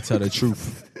 I'm gonna tell the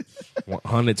truth.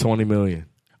 120 million.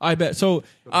 I bet. So,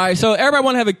 all right. So everybody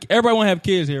want to have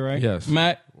kids here, right? Yes.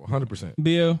 Matt, 100%.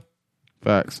 Bill,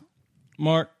 Facts.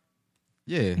 Mark,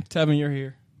 Yeah. Tevin, you're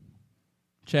here.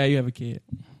 Chad, you have a kid.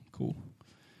 Cool.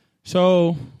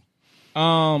 So,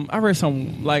 I read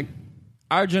something like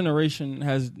our generation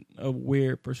has a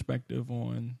weird perspective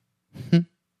on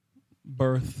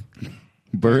birth,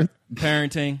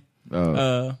 parenting,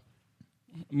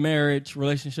 marriage,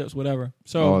 relationships, whatever.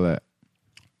 So, all that.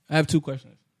 I have two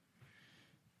questions.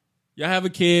 Y'all have a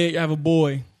kid, y'all have a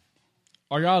boy.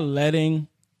 Are y'all letting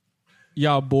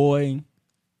y'all boy,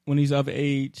 when he's of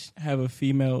age, have a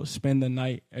female spend the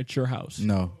night at your house?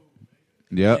 No.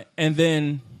 Yep. And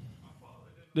then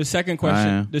the second I question.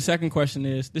 am. The second question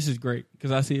is, this is great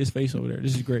because I see his face over there.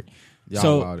 This is great. Y'all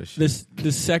So wild as shit.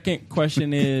 the second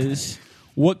question is,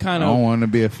 what kind I don't of want to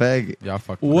be a faggot. Y'all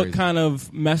fucking what crazy. kind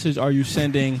of message are you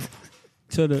sending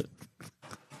to the?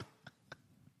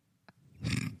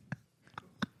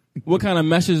 What kind of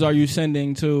message are you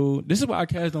sending to? This is why our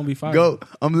cats don't be fired. Go.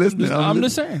 I'm listening. I'm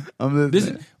just saying. I'm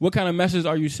listening. What kind of message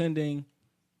are you sending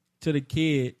to the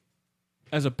kid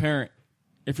as a parent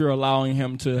if you're allowing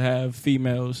him to have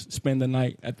females spend the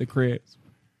night at the crib?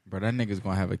 Bro, that nigga's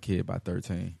gonna have a kid by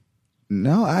 13.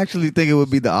 No, I actually think it would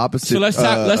be the opposite. So let's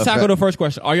tackle the first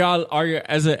question. Are you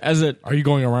as a Are you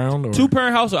going around? Or?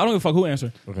 2-parent household? I don't give a fuck who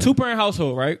answer. Okay. 2-parent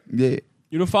household, right? Yeah.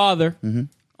 You're the father. Mm-hmm.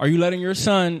 Are you letting your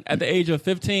son at the age of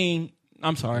 15?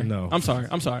 I'm sorry. No. I'm sorry.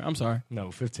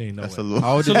 No, 15. No That's way. a little.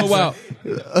 How old So is wow.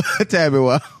 Tab it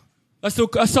wild. Let's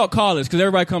talk college because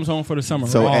everybody comes home for the summer.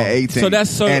 So right? at 18. So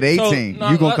that's at 18. no,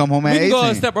 you gonna come home at we 18. can go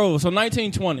a step over. So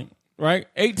 19, 20, right?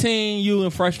 18, you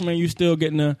and freshman, you still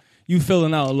getting you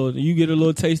filling out a little. You get a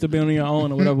little taste of being on your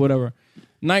own or whatever.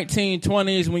 19,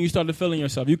 20 is when you start to feeling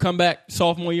yourself. You come back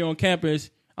sophomore year on campus.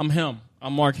 I'm him.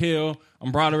 I'm Mark Hill.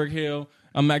 I'm Broderick Hill.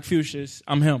 I'm Mac Fuchsius.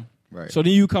 I'm him. Right. So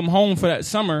then you come home for that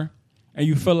summer and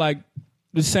you feel like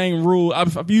the same rule.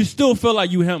 You still feel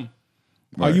like you him.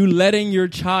 Right. Are you letting your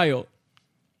child?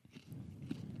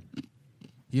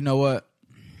 You know what?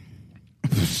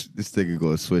 This nigga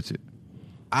gonna switch it.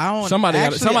 I don't. Somebody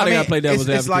gotta play devil's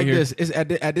It's like advocate here. this.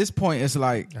 It's at this point. It's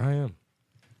like I am.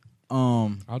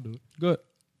 I'll do it. Good.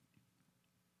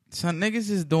 some niggas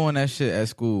is doing that shit at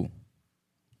school.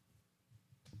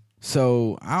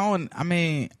 So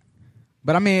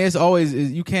but it's always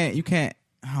you can't.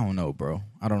 I don't know, bro.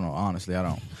 I don't know. Honestly, I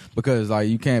don't, because like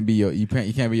you can't be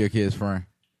your kid's friend.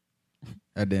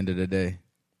 At the end of the day,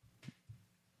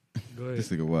 Go ahead. This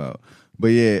nigga wild. But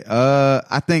yeah,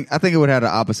 I think it would have the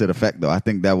opposite effect though. I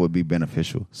think that would be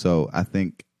beneficial. So I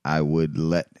think I would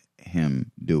let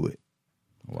him do it.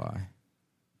 why?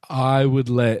 I would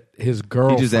let his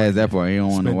girl. He just asked that part. He don't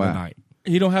want to spend know the why. night.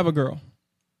 He don't have a girl.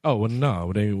 Oh well,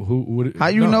 no. Who would? How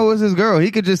you know it's his girl?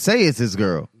 He could just say it's his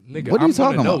girl. Nigga, What are you I'm gonna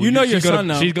talking know. about? You know She's your gonna- son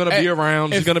now. She's gonna be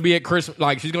around. if- She's gonna be at Christmas.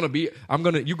 Like she's gonna be.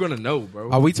 You're gonna know, bro.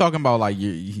 Are we talking about like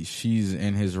she's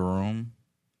in his room,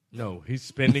 No, he's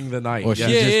spending the night. or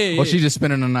Yes. Yeah. she's just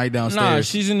spending the night downstairs? Nah,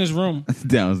 she's in his room.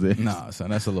 Downstairs. Nah,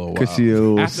 son, that's a little Cause wild, she a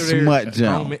little After they're smut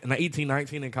jump. 18,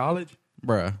 19 in college.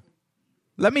 bruh.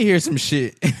 Let me hear some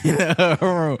shit in her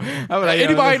room. I'm like, yo,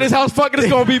 Anybody in this house fucking is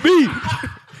gonna be me.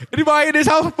 Anybody in this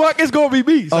house fucking is gonna be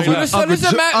me. So Uncle-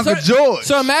 yeah. Uncle George.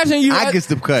 So imagine you. I get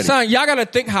some cutty. Son, y'all gotta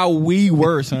think how we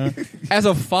were, son. As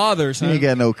a father, He son. ain't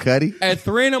got no cutty. At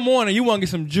 3 a.m, you want to get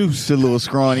some juice. Just a little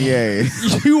scrawny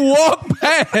ass. You walk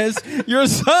past your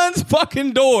son's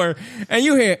fucking door and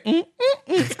you hear.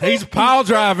 He's pile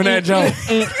driving that joke.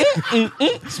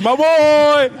 It's my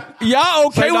boy. Y'all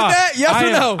okay Say with nah. that? Yes I or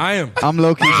am. no? I am.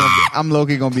 I'm low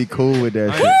key gonna be cool with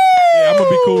that shit. Yeah, I'm gonna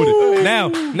be cool with it.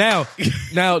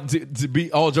 Now, to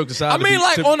be all jokes aside. I mean,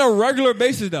 like on a regular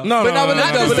basis, though. No, but no, no,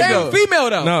 not no, the no, same no. female,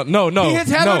 though. no. He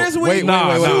hits Heather this week. Wait,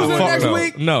 Nah, Susan fuck next no.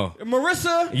 week. No.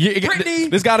 Marissa, Yeah, Brittany.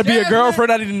 there's got to be a Jasmine.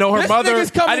 girlfriend. I need to know her This mother.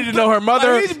 nigga's coming I need to know her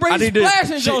mother. like, he's bringing I need to.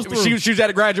 splashing shows through. She was at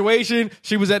a graduation.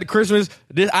 She was at the Christmas.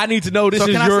 I need to know this So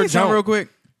is can I your say something jump. real quick?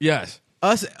 Yes.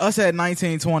 Us at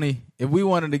 19, 20, if we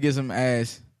wanted to get some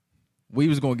ass, we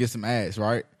was gonna get some ass,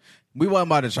 right? We wasn't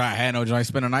about to try to have no joint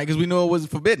spend the night because we knew it was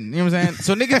forbidden. You know what I'm saying?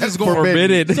 So niggas just going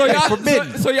Forbidden. So y'all,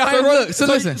 Forbidden. so y'all So ain't look, roll, so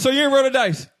listen. So you ain't roll the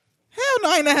dice. Hell no,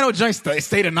 I ain't had no joint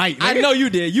stay the night. I nigga. know you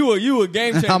did. You a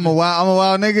game changer. I'm a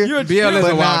wild nigga. You're a BL is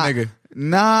But a wild nigga.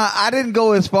 Nah, I didn't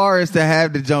go as far as to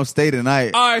have the jump stay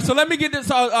tonight. All right, so let me get this.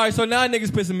 All right, so now niggas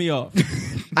pissing me off.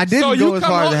 I didn't So go as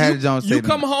far as to have the jump stay You tonight.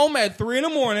 come home at 3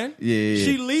 a.m. Yeah.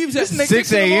 She leaves at 6 in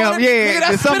the a.m. morning. Yeah, Nigga,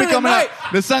 that's the sun be spending coming the up.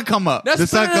 night. The sun come up. That's the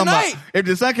sun spending the come night. up. If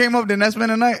the sun came up, then that's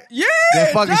spending the night. Yeah,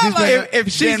 Then fuck it, she's dog, like, spending. if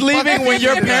she's then leaving fuck it, when she's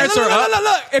your spending. parents look, are up.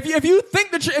 Look. If you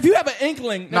think that if you have an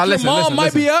inkling that Now, your listen, mom listen, might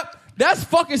listen. be up, that's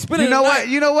fucking spending. You know the what? night.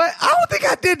 You know what? I don't think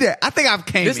I did that. I think I've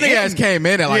came This in. nigga has came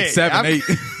in at like Yeah, 7, 8.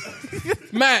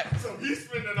 Matt.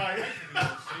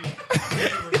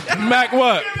 Mac,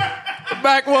 what?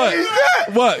 Mac, what?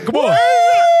 What? Come on.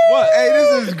 What? Hey,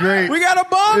 this is great. We got a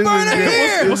bomb This is burner great.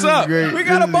 here. What's up? We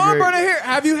got a bomb burner here.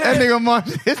 Have you That had? nigga Marc.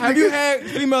 Have you had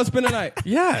female spend the night?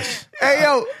 Yes. Hey,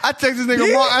 yo, I text this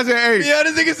nigga Marc. I said, hey. Yeah,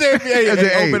 this nigga said, hey, I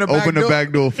said, hey, open the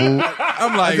back door. fool.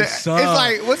 I'm I like, said, son. it's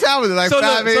like, what time is it? Like So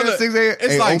 5 look, a.m., so look, 6 a.m.?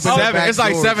 it's Hey, like open the 7. back It's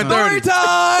like door, 7:30. son. Story time.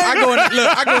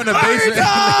 I go in the basement.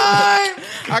 Time.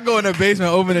 I go in the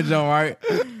basement, open the joint, right?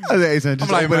 I said, hey, son, I'm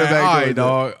just like, open man, the back all door. right,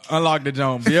 dog. Unlock the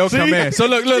joint. Bill, come in. So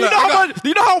look. Do you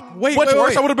know how Wait, much wait, worse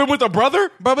wait. I would have been with a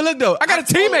brother? Bro, but look though. I got a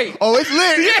teammate. Oh, it's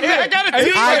lit. Yeah, I got a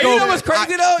teammate. I go. You know what's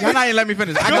crazy though? Y'all not even let me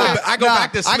finish. I go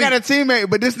back to sleep. I got a teammate,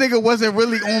 but this nigga wasn't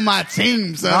really on my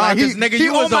team, son. Nah, Like, this nigga, he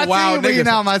you on was my a wild team, but he nigga.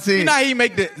 not on my team. You know how he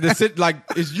make the sit like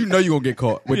is you know you gonna get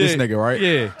caught with this Yeah. nigga, right?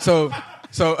 Yeah. So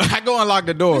I go unlock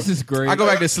the door. This is great. I go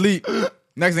back to sleep.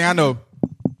 Next thing I know,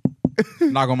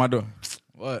 knock on my door.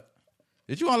 What?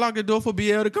 Did you unlock the door for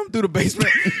BL to come through the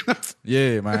basement?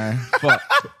 Yeah, man. Fuck.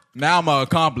 Now I'm an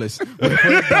accomplice. For this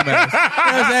dumbass. You know what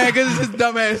I'm saying? Because it's this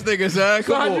dumbass nigga, son.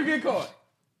 So Come how'd on. you get caught?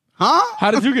 Huh?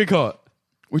 How did you get caught?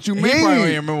 What you He mean? probably don't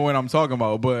even remember what I'm talking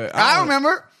about, but I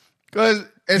remember. Because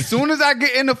as soon as I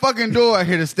get in the fucking door, I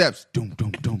hear the steps. Doom,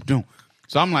 doom, doom, doom.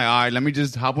 So I'm like, all right, let me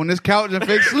just hop on this couch and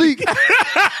fake sleep.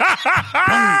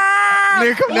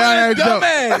 Nigga, come down that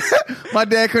joke. My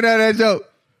dad come down that joke.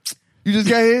 You just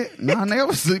got here? Nah, nigga, I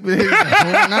was sleeping here.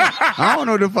 I don't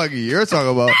know what the fuck you're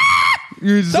talking about.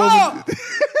 You just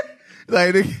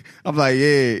like, nigga, I'm like,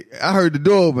 yeah. I heard the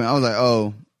door open. I was like,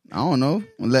 oh, I don't know.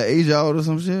 Let Asia out or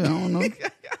some shit. I don't know.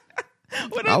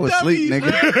 I was asleep,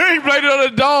 nigga. He blamed it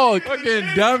on the dog.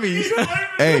 fucking dummies.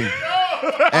 Hey,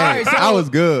 right, so- I was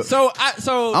good. So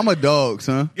I'm a dog,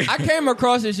 son. I came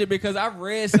across this shit because I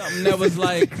read something that was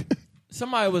like,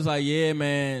 somebody was like, yeah,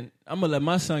 man, I'm gonna let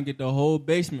my son get the whole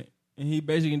basement, and he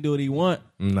basically can do what he want.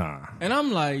 Nah. And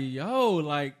I'm like, yo,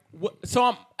 like, what? So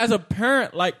I'm as a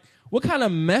parent, like, what kind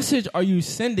of message are you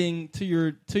sending to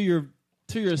your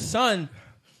son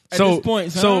at this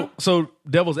point? Son? So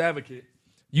devil's advocate,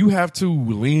 you have to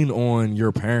lean on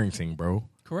your parenting, bro,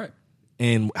 Correct.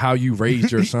 and how you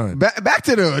raised your son. Back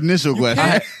to the initial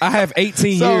question. I have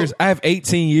 18 So- years. I have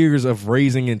 18 years of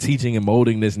raising and teaching and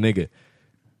molding this nigga.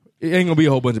 It ain't gonna be a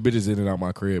whole bunch of bitches in and out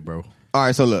my crib, bro. All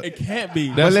right, so look. It can't be.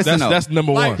 That's listen, though. that's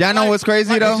number Like, one. Y'all know what's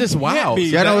crazy, though? It's just wild. be.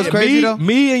 Y'all know what's Me- crazy, though?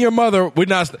 Me and your mother, we're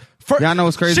not. Y'all know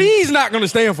what's crazy? She's not gonna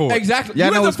stand for it. Exactly. Y'all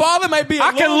You know as a what's- father might be.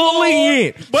 I can little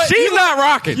lenient, but she's you not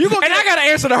rocking. you gonna and get- I gotta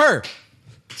answer to her.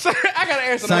 I gotta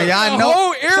answer to Son, her. y'all The know,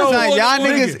 whole era son, was y'all niggas.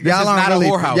 niggas, This is y'all aren't not a really,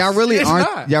 whorehouse. y'all really It's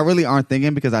aren't, not. y'all really aren't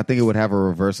thinking because I think it would have a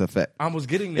reverse effect. I was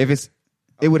getting there. If it's,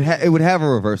 it would have a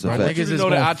reverse effect. niggas is know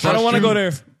that gonna I I trust don't want to you. go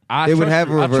there. It would have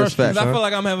a reverse effect. I feel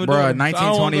like I'm having. Bruh, daughter, 19, so I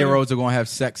don't wanna 20-year-olds are going to have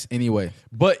sex anyway.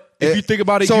 But if you think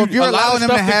about it, So if you're a lot of allowing them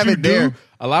to stuff that have you it there- do,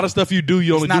 a lot of stuff you do,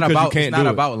 you only do because you can't it's not do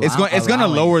about it. It's gonna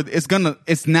lower.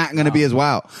 It's not gonna be as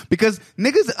wild because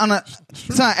niggas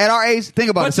son at our age.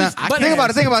 Think about But it, son. you- but- Think about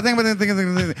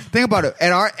it. Think about it.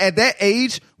 At that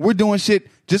age, we're doing shit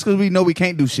just because we know we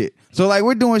can't do shit. So like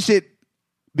we're doing shit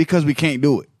because we can't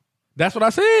do it. That's what I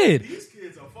said.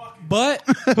 But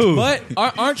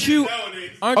aren't you?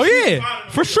 Aren't Oh you, yeah,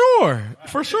 for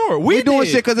sure. We're doing did.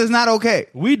 shit because it's not okay.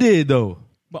 We did though.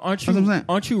 But aren't That's what I'm you? saying.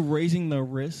 Aren't you raising the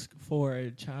risk for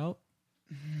a child?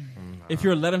 If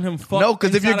you're letting him fuck, No,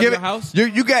 because if you're inside of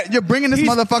giving, your house, you're bringing this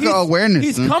motherfucker awareness.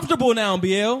 He's son. comfortable now,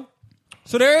 BL.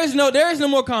 So there is no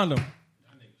more condom.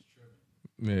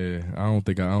 Yeah, I don't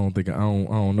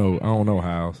know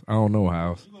house.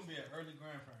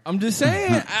 I'm just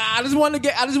saying. I just wanted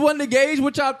to gauge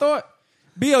what y'all thought.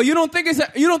 BL, you don't think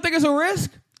it's a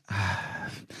risk?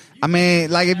 I mean,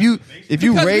 like if you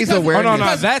Because- raise because- awareness, Oh,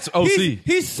 no, that's OC.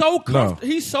 He's so No.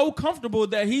 he's so comfortable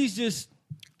that he's just,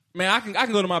 man, I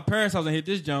can go to my parents' house and hit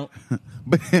this junk.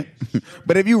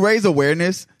 but if you raise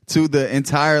awareness to the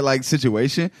entire like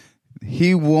situation,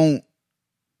 he won't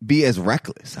be as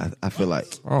reckless. I feel like.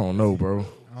 I don't know, bro.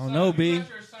 I don't know, B.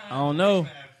 I don't know.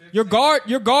 Your guard.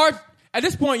 At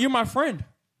this point, you're my friend.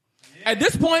 At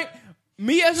this point,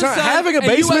 me as a son, having a and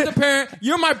you basement- as a parent,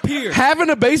 you're my peer. Having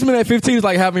a basement at 15 is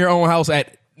like having your own house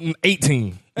at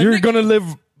 18. You're nigga- gonna live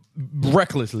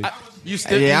recklessly.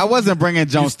 I wasn't bringing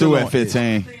Jones still through at on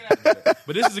 15.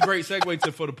 But this is a great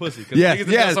segue for the pussy. Yes,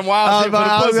 niggas yes. Some wild shit for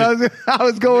the pussy. I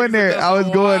was going there. I was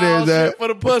going there, Wild Zach. shit for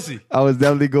the pussy. I was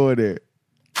definitely going there.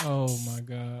 Oh my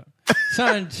god,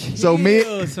 son. So me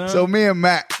and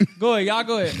Mac. Go ahead, y'all.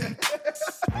 Go ahead.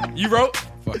 You wrote?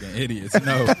 Fucking idiots.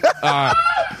 No.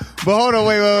 But hold on,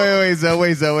 wait, sir.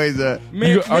 Wait, sir.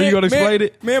 Are you gonna explain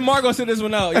it? Me and Marc gonna sit this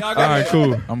one out. Y'all go All right, ahead.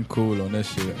 cool. I'm cool on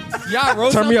this shit. Y'all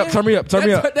wrote Turn me up. something?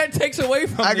 That That takes away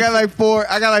from. I this got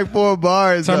like four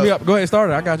bars. Turn though. me up. Go ahead, start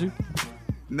it. I got you.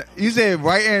 You said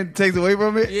writing takes away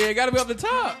from it? Yeah, it gotta be up the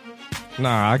top.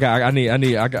 Nah, I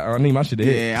need my shit to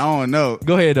hit. Yeah, I don't know.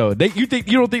 Go ahead though. You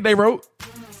don't think they wrote?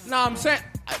 No, I'm saying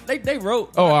they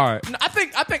wrote. Oh, all right. No, I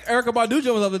think Erykah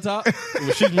Badu was up the top.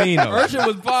 Well, she's mean though. Ursha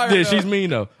was fire. Yeah, though. she's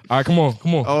mean though. All right, come on.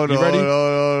 Hold You on, ready? hold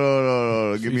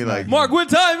on. Give me like Marc, what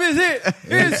time is it?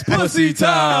 It's pussy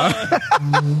time.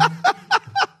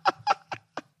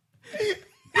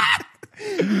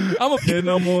 I'm a kid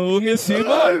no more. You see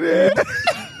my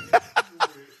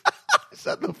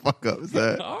Shut the fuck up,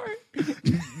 sir. All right.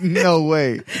 No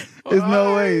way. There's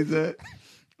no way, sir.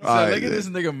 Look at this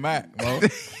nigga Mac, bro.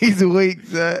 He's weak,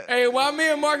 sir. Hey, why me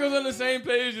and Marc was on the same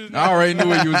page as I already knew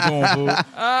where you was going, fool.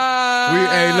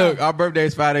 Hey, look, our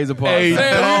birthday's 5 days apart. Hey,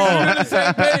 son. on the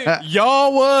same page.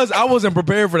 I wasn't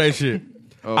prepared for that shit.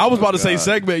 I was about to say God.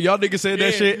 segment. Y'all niggas said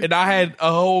that Yeah. shit, and I had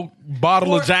a whole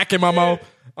bottle of Jack in my mouth.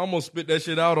 I'm gonna spit that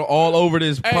shit out all over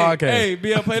this podcast. Hey,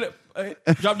 BL, play the. Hey,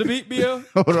 drop the beat, BL.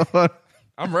 Hold on.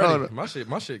 I'm ready. My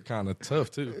shit kind of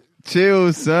tough too.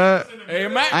 Chill, son. Hey,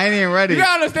 Mac. I ain't even ready. You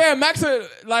gotta understand, Mac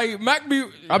be.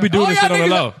 I be doing all this shit y'all on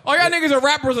the niggas low. All y'all niggas are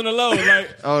rappers on the low.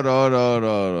 Like, Hold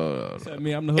on. except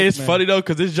me, I'm the hook It's man. funny though,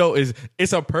 because this joke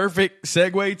it's a perfect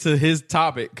segue to his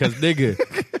topic. Because nigga,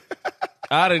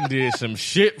 I done did some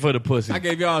shit for the pussy. I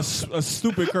gave y'all a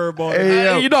stupid curveball. Hey,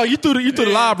 yo. You know, you threw the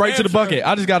lob right to the damn bucket.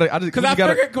 I just gotta. Because I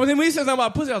figured, when he said something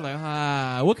about pussy, I was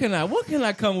like, what can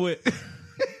I come with?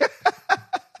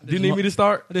 Do you need me to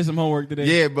start? I did some homework today.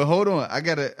 Yeah, but hold on. I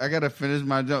gotta finish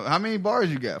my joke. How many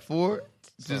bars you got? 4?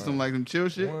 Just some like some chill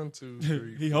shit? 1, 2,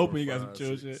 3. He hoping he got some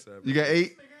chill shit. You got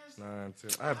 8? 9,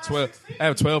 10. I have 12. I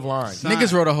have 12 lines.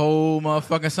 Niggas wrote a whole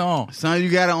motherfucking song. Son, you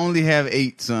gotta only have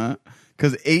 8, son.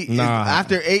 Cause 8 is, Nah.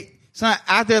 after 8, son,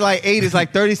 after like 8 is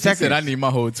like 30 He seconds. said, I need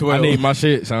my whole 12. I need my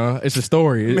shit, son. It's a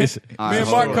story. It's, All Me right, and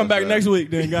hold Marc on, come back son. next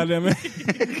week, then, goddamn it.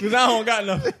 Because I don't got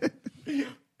nothing.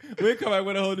 We'll come back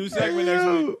with a whole new segment next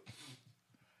week.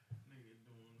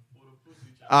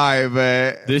 All right,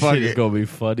 man. this Fuck shit is it. gonna be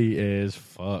funny as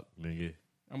fuck, nigga.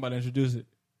 I'm about to introduce it.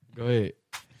 Go ahead.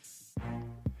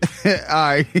 All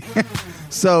right.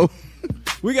 So,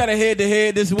 We got a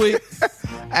head-to-head this week.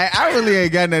 I really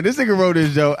ain't got nothing. This nigga wrote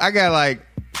this joke. I got like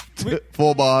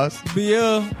 4 bars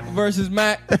BL versus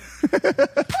Mac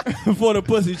for the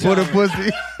pussy for the challenge.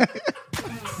 pussy.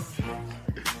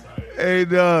 Hey,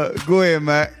 go ahead,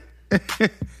 Mac.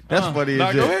 That's funny Nah,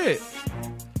 as go shit. ahead.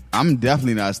 I'm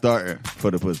definitely not starting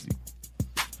for the pussy.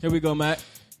 Here we go, Mac.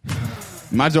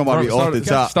 My joke might be off the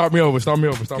top. Start me over. Catch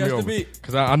the beat.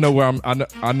 Because I know where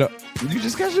I know. You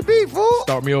just got your beat, fool.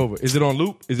 Start me over. Is it on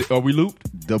loop? Are we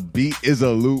looped? The beat is a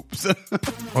loop.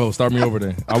 Oh, start me over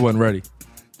then. I wasn't ready.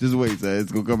 Just wait, son.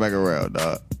 It's gonna come back around,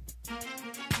 dog.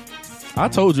 I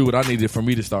told you what I needed for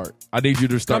me to start. I need you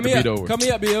to start the beat over. Come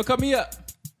me up, BL. Come me up.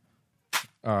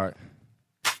 All right.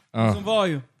 Some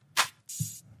volume.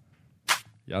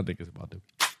 Y'all think it's about to.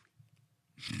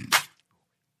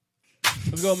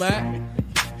 Let's go, Mac.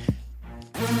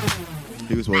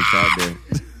 He was supposed to start there.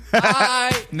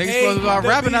 Niggas supposed to start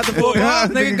rapping after 4 bars.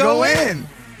 Nigga, go in.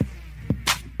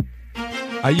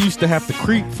 I used to have to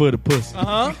creep for the pussy.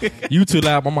 Uh-huh. You too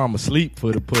loud, my mama sleep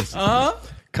for the pussy. Uh-huh.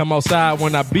 Come outside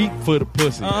when I beat for the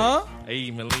pussy. Uh-huh. I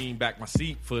even lean back my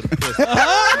seat for the pussy.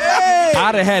 Hey.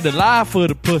 I done had to lie for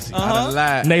the pussy.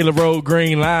 Lie. Naylor Road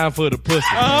Green line for the pussy.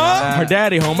 Her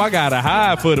daddy home, I gotta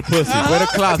hide for the pussy. Where the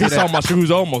closet? He saw my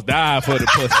shoes, almost died for the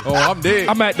pussy. Oh, I'm dead.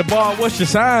 I'm at the bar, what's your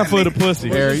sign for the pussy?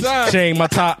 your sign? She ain't my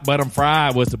top, but I'm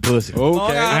fried with the pussy.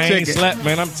 Okay. I ain't Chicken. slept,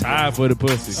 man, I'm tired for the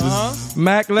pussy.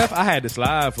 Mac left, I had to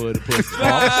slide for the pussy.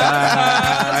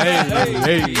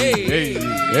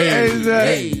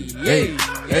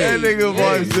 That nigga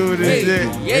voice doing this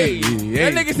shit.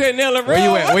 That nigga said Naylor Road.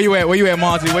 Where you at,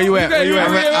 Monty? Where you at?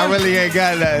 I really ain't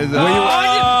got that. You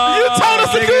told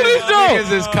us to do this, Joe.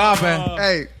 Niggas is coughing.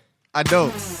 Hey, I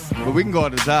don't. But we can go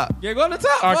on the top. Yeah, go on the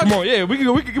top. All right, come on. Yeah, we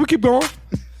keep going.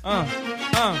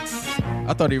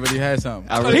 I thought he really had something.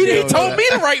 I really He don't know told that. me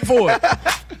to write for it.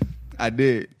 I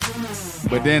did.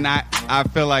 But then I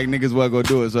feel like niggas wasn't gonna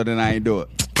do it, so then I ain't do it.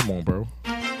 Come on, bro.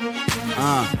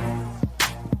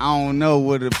 I don't know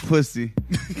what a pussy.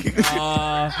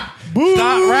 Stop,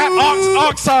 rap,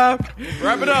 ox time.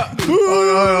 Wrap it up.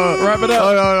 Wrap it up.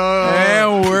 Hold on.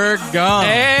 And we're gone.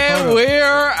 And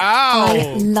we're out.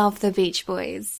 I love the Beach Boys.